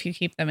tell me if you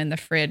keep them in the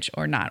fridge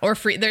or not. Or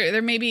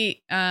there may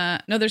be, no,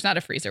 there's not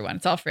a freezer one.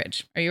 It's all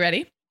fridge. Are you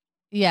ready?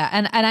 Yeah.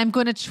 And I'm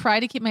going to try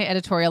to keep my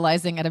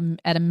editorializing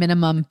at a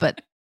minimum,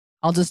 but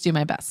I'll just do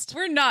my best.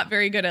 We're not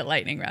very good at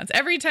lightning rounds.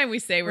 Every time we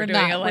say we're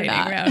doing a lightning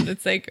round,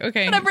 it's like,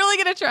 okay. But I'm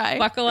really going to try.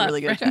 Buckle up. I'm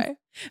really going to try.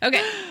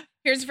 Okay.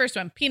 Here's the first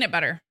one. Peanut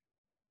butter.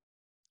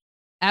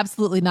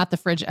 Absolutely not the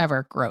fridge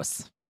ever.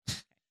 Gross.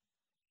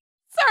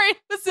 Sorry.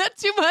 Was that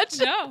too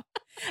much? No.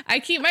 I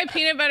keep my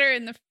peanut butter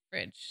in the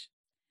fridge.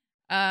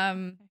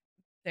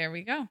 There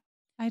we go.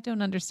 I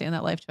don't understand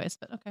that life choice,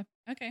 but okay.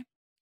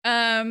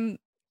 Okay.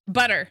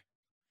 Butter.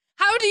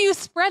 How do you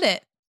spread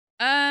it?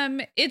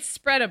 It's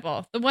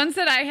spreadable. The ones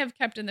that I have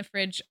kept in the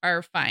fridge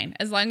are fine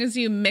as long as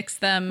you mix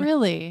them.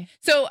 Really?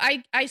 So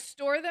I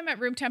store them at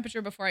room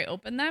temperature before I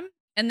open them.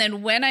 And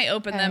then when I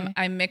open them,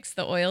 I mix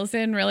the oils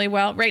in really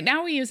well. Right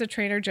now we use a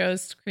Trader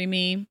Joe's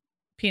creamy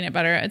peanut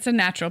butter. It's a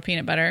natural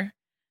peanut butter.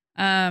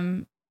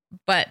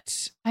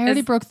 But I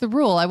already broke the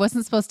rule. I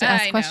wasn't supposed to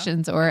ask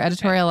questions or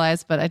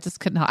editorialize, but I just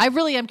couldn't help. I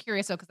really am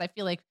curious though, because I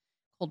feel like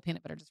cold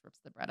peanut butter just rips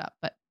the bread up,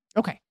 but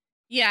okay.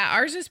 Yeah,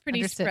 ours is pretty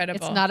Understood. spreadable.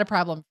 It's not a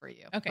problem for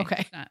you. Okay.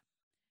 It's not.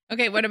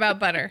 Okay, what about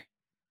butter?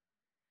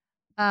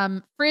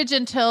 Fridge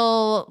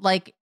until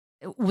like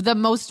the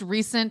most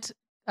recent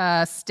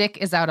stick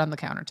is out on the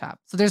countertop.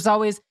 So there's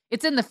always,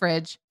 it's in the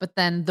fridge, but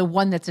then the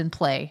one that's in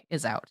play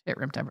is out at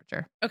room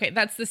temperature. Okay,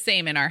 that's the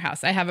same in our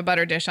house. I have a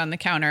butter dish on the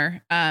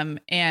counter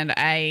and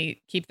I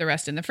keep the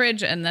rest in the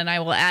fridge and then I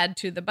will add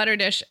to the butter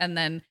dish. And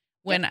then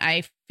when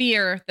I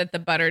fear that the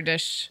butter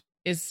dish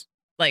is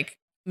like,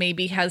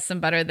 maybe has some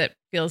butter that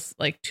feels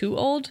like too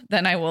old,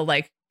 then I will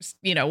like,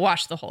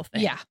 wash the whole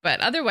thing. Yeah. But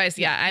otherwise,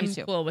 I'm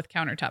cool with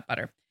countertop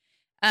butter.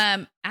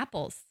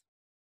 Apples.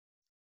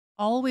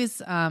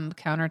 Always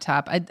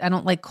countertop. I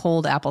don't like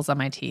cold apples on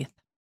my teeth.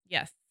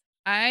 Yes.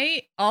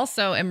 I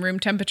also am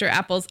room temperature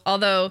apples,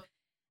 although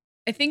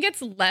I think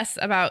it's less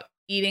about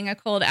eating a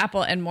cold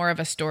apple and more of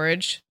a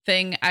storage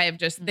thing. I have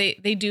just, they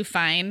do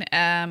fine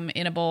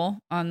in a bowl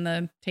on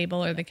the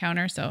table or the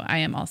counter. So I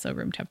am also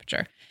room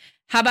temperature.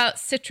 How about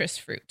citrus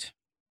fruit?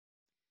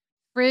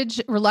 Fridge,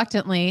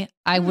 reluctantly.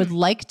 I would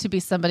like to be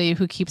somebody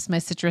who keeps my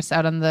citrus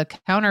out on the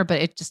counter, but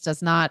it just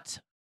does not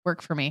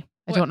work for me.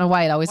 I don't know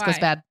why. It always goes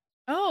bad.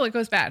 Oh, it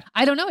goes bad.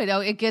 I don't know.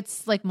 It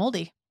gets like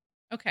moldy.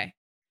 Okay.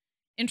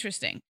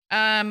 Interesting.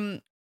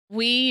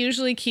 We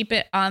usually keep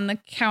it on the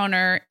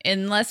counter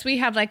unless we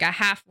have like a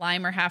half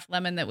lime or half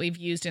lemon that we've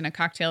used in a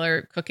cocktail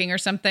or cooking or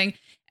something.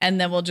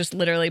 And then we'll just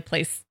literally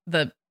place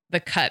the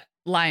cut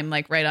lime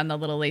like right on the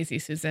little Lazy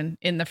Susan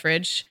in the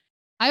fridge.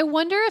 I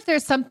wonder if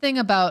there's something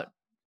about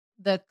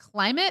the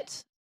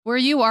climate where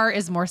you are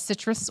is more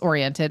citrus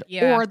oriented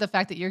or the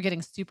fact that you're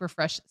getting super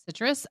fresh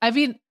citrus. I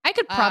mean, I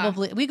could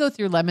probably, we go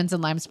through lemons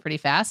and limes pretty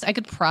fast. I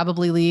could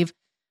probably leave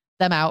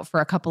them out for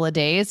a couple of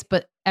days,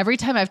 but every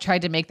time I've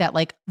tried to make that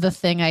like the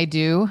thing I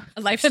do,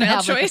 a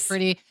lifestyle choice,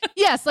 like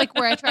like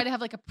where I try to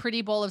have like a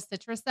pretty bowl of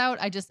citrus out,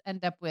 I just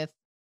end up with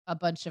a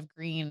bunch of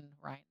green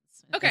rinds.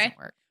 It doesn't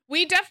work.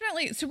 We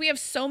definitely, so we have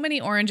so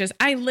many oranges.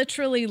 I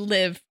literally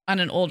live on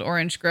an old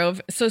orange grove.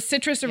 So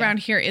citrus around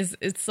here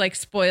it's like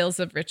spoils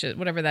of riches,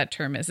 whatever that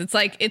term is. It's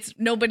like,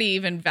 nobody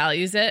even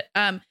values it.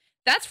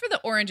 That's for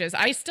the oranges.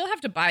 I still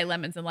have to buy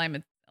lemons and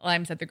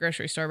limes at the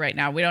grocery store right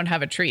now. We don't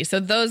have a tree. So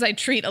those I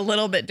treat a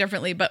little bit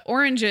differently, but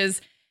oranges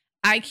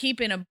I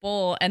keep in a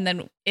bowl. And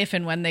then if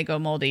and when they go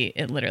moldy,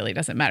 it literally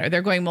doesn't matter.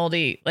 They're going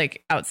moldy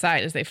like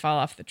outside as they fall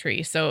off the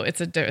tree. So it's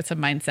a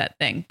mindset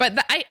thing, but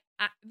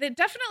that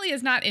definitely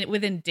is not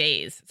within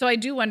days. So I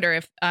do wonder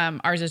if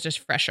ours is just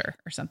fresher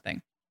or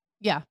something.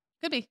 Yeah,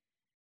 could be.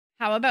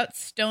 How about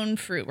stone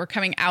fruit? We're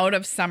coming out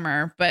of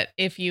summer, but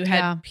if you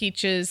had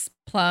peaches,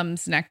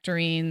 plums,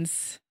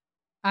 nectarines.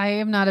 I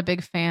am not a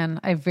big fan.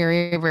 I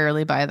very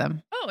rarely buy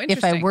them. Oh, If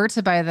interesting. I were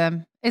to buy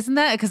them, isn't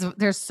that because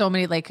there's so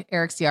many, like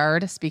Eric's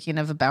Yard, speaking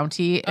of a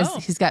bounty,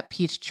 he's got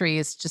peach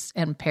trees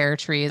and pear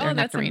trees or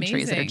that's nectarine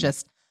trees that are amazing.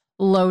 just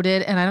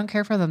loaded, and I don't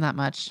care for them that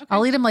much. Okay.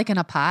 I'll eat them like in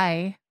a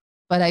pie,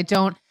 but I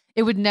don't,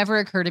 it would never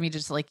occur to me to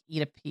just like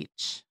eat a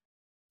peach.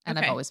 And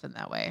I've Okay. always been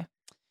that way.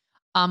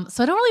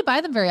 So I don't really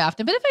buy them very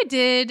often, but if I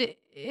did,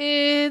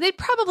 they'd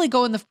probably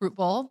go in the fruit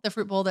bowl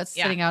that's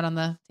Yeah. sitting out on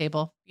the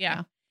table.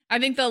 Yeah. I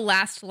think they'll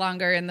last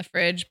longer in the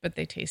fridge, but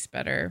they taste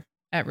better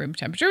at room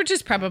temperature, which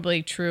is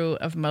probably true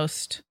of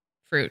most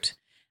fruit.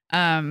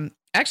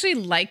 Actually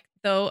like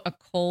though a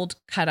cold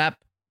cut up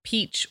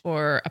peach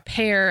or a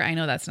pear. I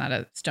know that's not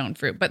a stone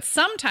fruit, but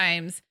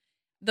sometimes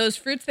those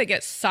fruits that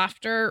get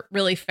softer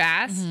really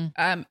fast,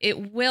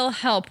 it will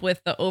help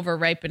with the over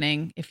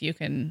ripening if you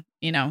can,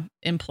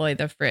 employ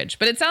the fridge.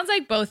 But it sounds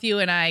like both you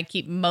and I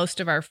keep most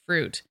of our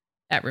fruit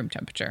at room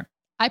temperature.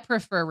 I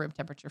prefer room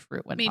temperature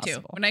fruit when Me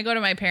possible. too. When I go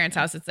to my parents'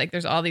 house, it's like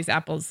there's all these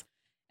apples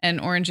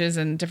and oranges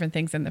and different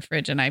things in the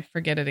fridge, and I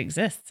forget it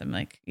exists. I'm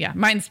like, yeah,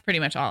 mine's pretty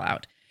much all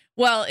out.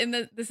 Well,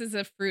 this is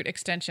a fruit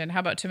extension.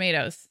 How about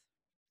tomatoes?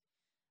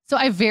 So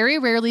I very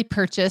rarely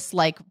purchase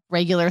like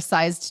regular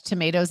sized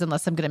tomatoes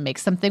unless I'm going to make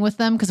something with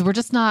them, because we're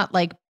just not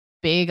like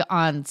big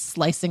on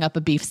slicing up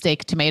a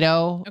beefsteak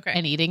tomato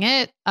and eating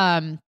it.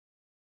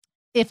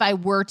 If I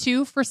were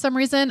to, for some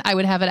reason, I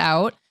would have it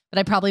out, but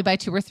I'd probably buy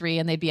 2 or 3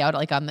 and they'd be out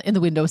like in the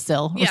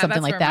windowsill or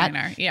something like that.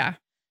 Mine are. Yeah.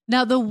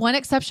 Now, the one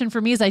exception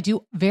for me is I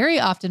do very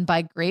often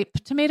buy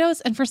grape tomatoes,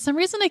 and for some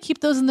reason I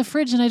keep those in the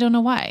fridge and I don't know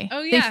why.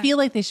 Oh, yeah. They feel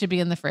like they should be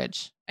in the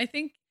fridge. I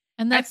think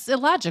And that's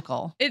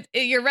illogical.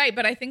 You're right,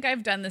 but I think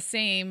I've done the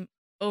same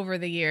over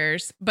the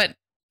years. But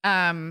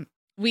if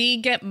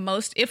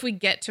we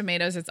get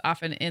tomatoes, it's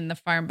often in the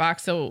farm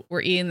box, so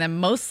we're eating them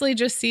mostly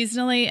just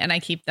seasonally, and I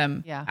keep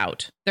them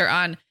out. They're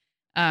on,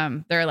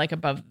 they're like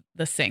above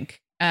the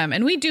sink,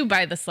 and we do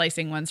buy the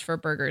slicing ones for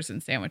burgers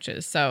and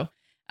sandwiches. So,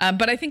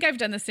 but I think I've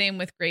done the same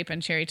with grape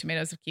and cherry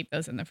tomatoes. Keep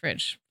those in the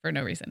fridge for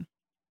no reason.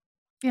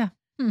 Yeah.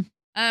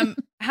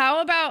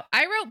 How about,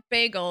 I wrote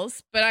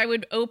bagels, but I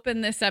would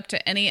open this up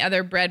to any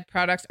other bread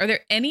products. Are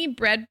there any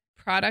bread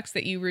products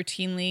that you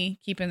routinely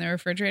keep in the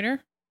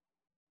refrigerator?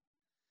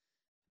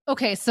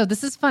 Okay, so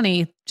this is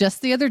funny.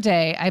 Just the other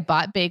day, I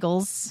bought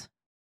bagels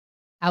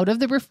out of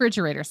the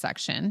refrigerator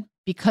section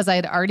because I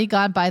had already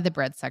gone by the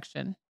bread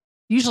section.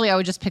 Usually I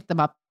would just pick them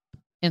up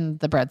in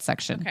the bread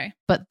section. Okay.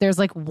 But there's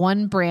like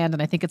one brand,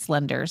 and I think it's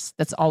Lender's,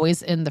 that's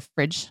always in the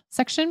fridge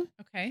section.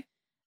 Okay.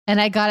 And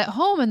I got it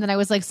home, and then I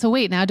was like, so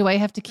wait, now do I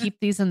have to keep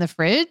these in the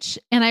fridge?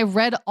 And I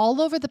read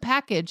all over the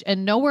package,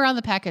 and nowhere on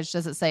the package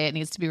does it say it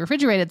needs to be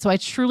refrigerated. So I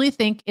truly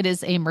think it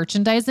is a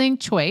merchandising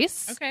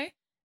choice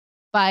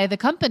by the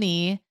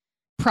company.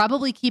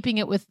 Probably keeping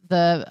it with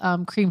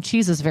the cream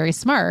cheese is very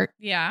smart.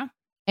 Yeah.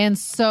 And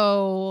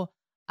so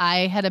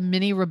I had a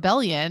mini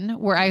rebellion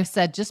where I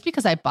said, just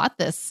because I bought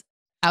this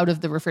out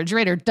of the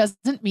refrigerator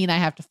doesn't mean I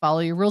have to follow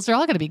your rules. They're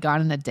all going to be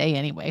gone in a day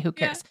anyway. Who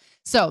cares? Yeah.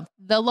 So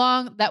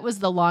that was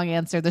the long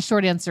answer. The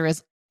short answer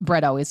is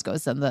bread always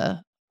goes on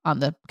the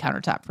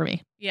countertop for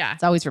me. Yeah.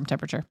 It's always room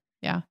temperature.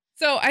 Yeah.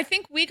 So I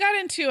think we got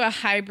into a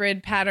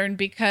hybrid pattern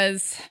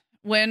because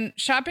when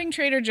shopping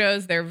Trader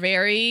Joe's, they're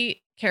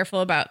very careful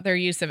about their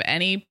use of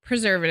any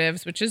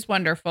preservatives, which is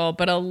wonderful,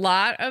 but a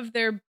lot of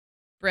their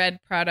bread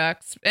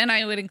products, and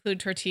I would include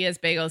tortillas,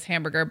 bagels,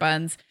 hamburger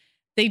buns,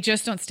 they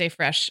just don't stay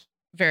fresh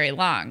very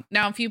long.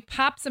 Now, if you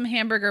pop some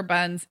hamburger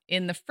buns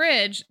in the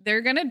fridge,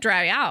 they're going to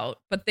dry out,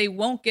 but they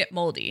won't get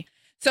moldy.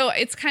 So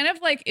it's kind of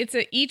like it's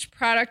each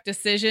product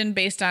decision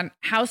based on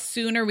how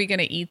soon are we going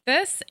to eat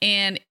this,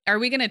 and are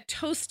we going to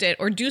toast it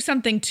or do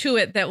something to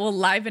it that will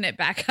liven it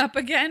back up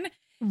again?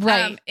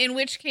 Right. In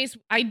which case,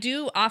 I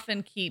do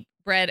often keep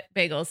bread,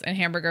 bagels, and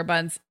hamburger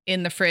buns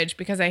in the fridge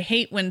because I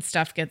hate when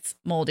stuff gets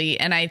moldy.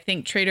 And I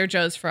think Trader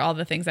Joe's, for all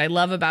the things I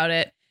love about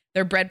it,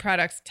 their bread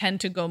products tend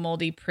to go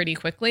moldy pretty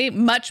quickly,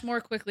 much more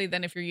quickly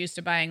than if you're used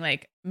to buying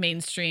like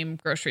mainstream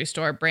grocery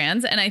store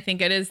brands. And I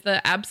think it is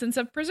the absence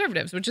of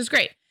preservatives, which is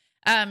great.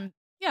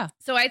 Yeah.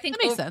 So I think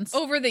that makes sense.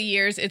 Over the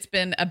years, it's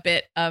been a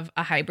bit of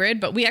a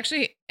hybrid, but we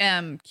actually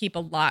keep a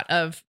lot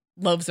of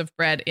loaves of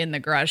bread in the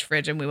garage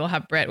fridge, and we will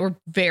have bread. We're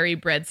very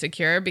bread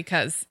secure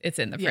because it's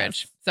in the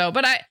fridge. So,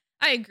 but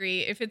I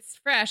agree. If it's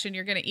fresh and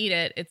you're going to eat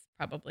it, it's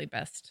probably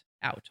best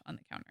out on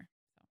the counter.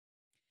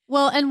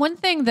 Well, and one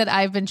thing that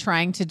I've been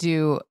trying to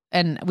do,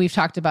 and we've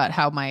talked about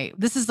how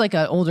this is like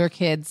an older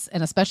kids,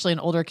 and especially an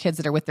older kids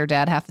that are with their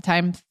dad half the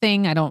time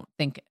thing. I don't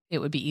think it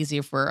would be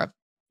easy for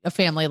a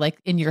family like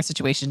in your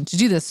situation to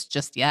do this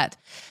just yet.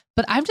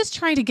 But I'm just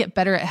trying to get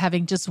better at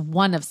having just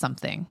one of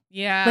something.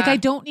 Yeah. Like I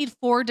don't need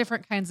 4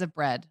 different kinds of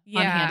bread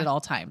on hand at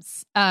all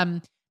times.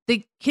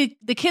 The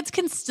kids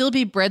can still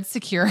be bread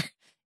secure,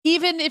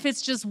 even if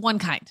it's just one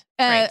kind.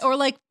 Right. Or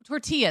like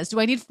tortillas.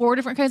 Do I need 4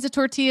 different kinds of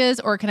tortillas,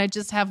 or can I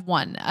just have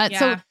one?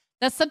 So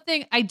that's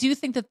something I do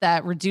think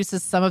that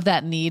reduces some of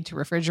that need to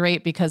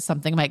refrigerate because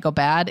something might go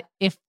bad.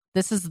 If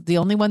this is the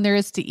only one there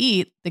is to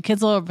eat, the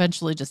kids will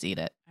eventually just eat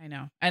it. I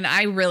know. And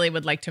I really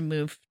would like to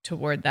move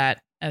toward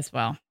that as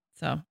well.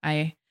 So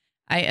I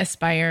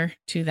aspire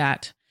to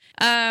that.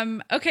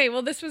 Okay,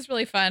 well, this was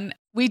really fun.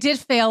 We did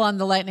fail on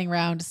the lightning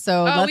round,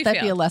 so let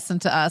that be a lesson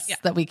to us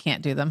that we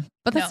can't do them.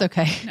 But that's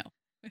okay. No,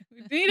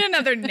 we need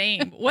another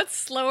name. What's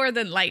slower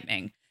than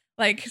lightning?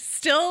 Like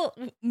still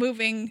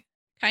moving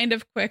kind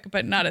of quick,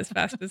 but not as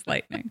fast as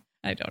lightning.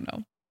 I don't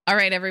know. All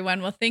right,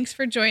 everyone. Well, thanks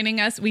for joining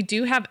us. We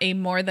do have a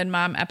More Than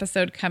Mom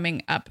episode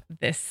coming up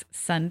this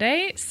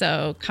Sunday.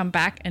 So come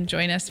back and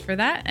join us for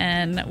that.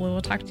 And we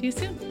will talk to you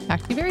soon.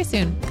 Talk to you very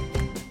soon.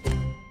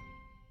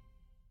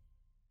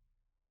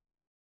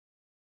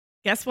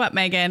 Guess what,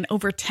 Megan?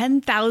 Over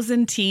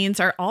 10,000 teens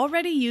are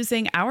already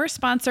using our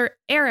sponsor,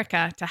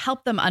 Erica, to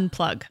help them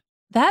unplug.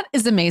 That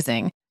is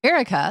amazing.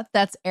 Erica,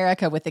 that's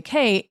Erica with a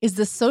K, is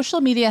the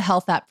social media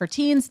health app for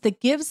teens that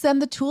gives them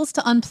the tools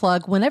to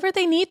unplug whenever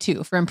they need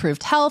to for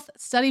improved health,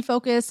 study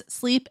focus,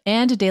 sleep,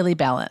 and daily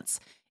balance.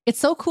 It's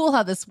so cool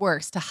how this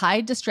works to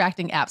hide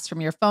distracting apps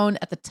from your phone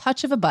at the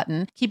touch of a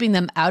button, keeping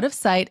them out of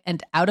sight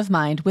and out of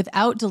mind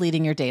without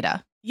deleting your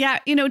data. Yeah,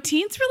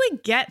 teens really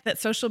get that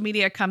social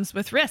media comes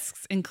with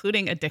risks,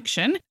 including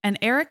addiction, and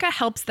Erica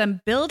helps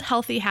them build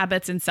healthy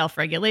habits and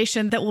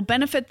self-regulation that will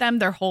benefit them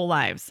their whole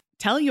lives.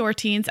 Tell your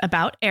teens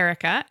about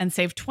Erica and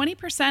save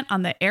 20%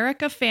 on the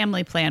Erica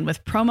family plan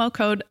with promo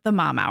code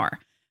TheMomHour.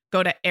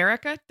 Go to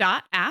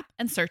erica.app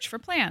and search for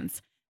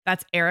plans.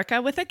 That's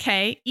Erica with a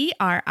K,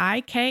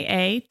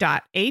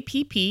 ERIKA.app,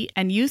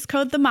 and use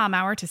code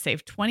TheMomHour to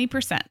save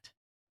 20%.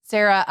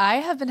 Sarah, I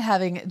have been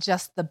having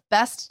just the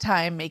best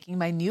time making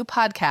my new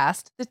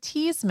podcast, The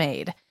Teas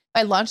Made.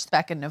 I launched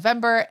back in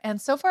November,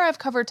 and so far I've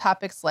covered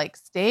topics like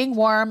staying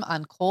warm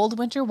on cold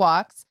winter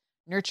walks,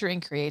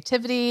 nurturing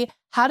creativity,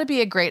 how to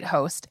be a great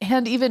host,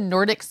 and even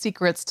Nordic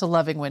secrets to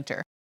loving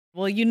winter.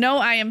 Well,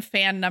 I am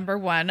fan number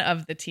one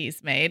of The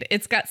Teas Made.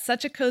 It's got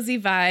such a cozy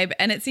vibe,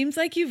 and it seems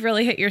like you've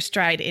really hit your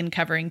stride in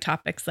covering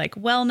topics like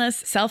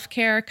wellness,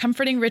 self-care,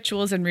 comforting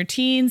rituals and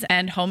routines,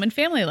 and home and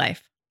family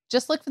life.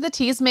 Just look for The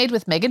Teas Made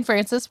with Megan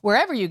Francis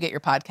wherever you get your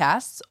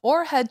podcasts,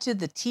 or head to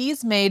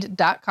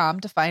theteasmade.com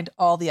to find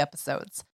all the episodes.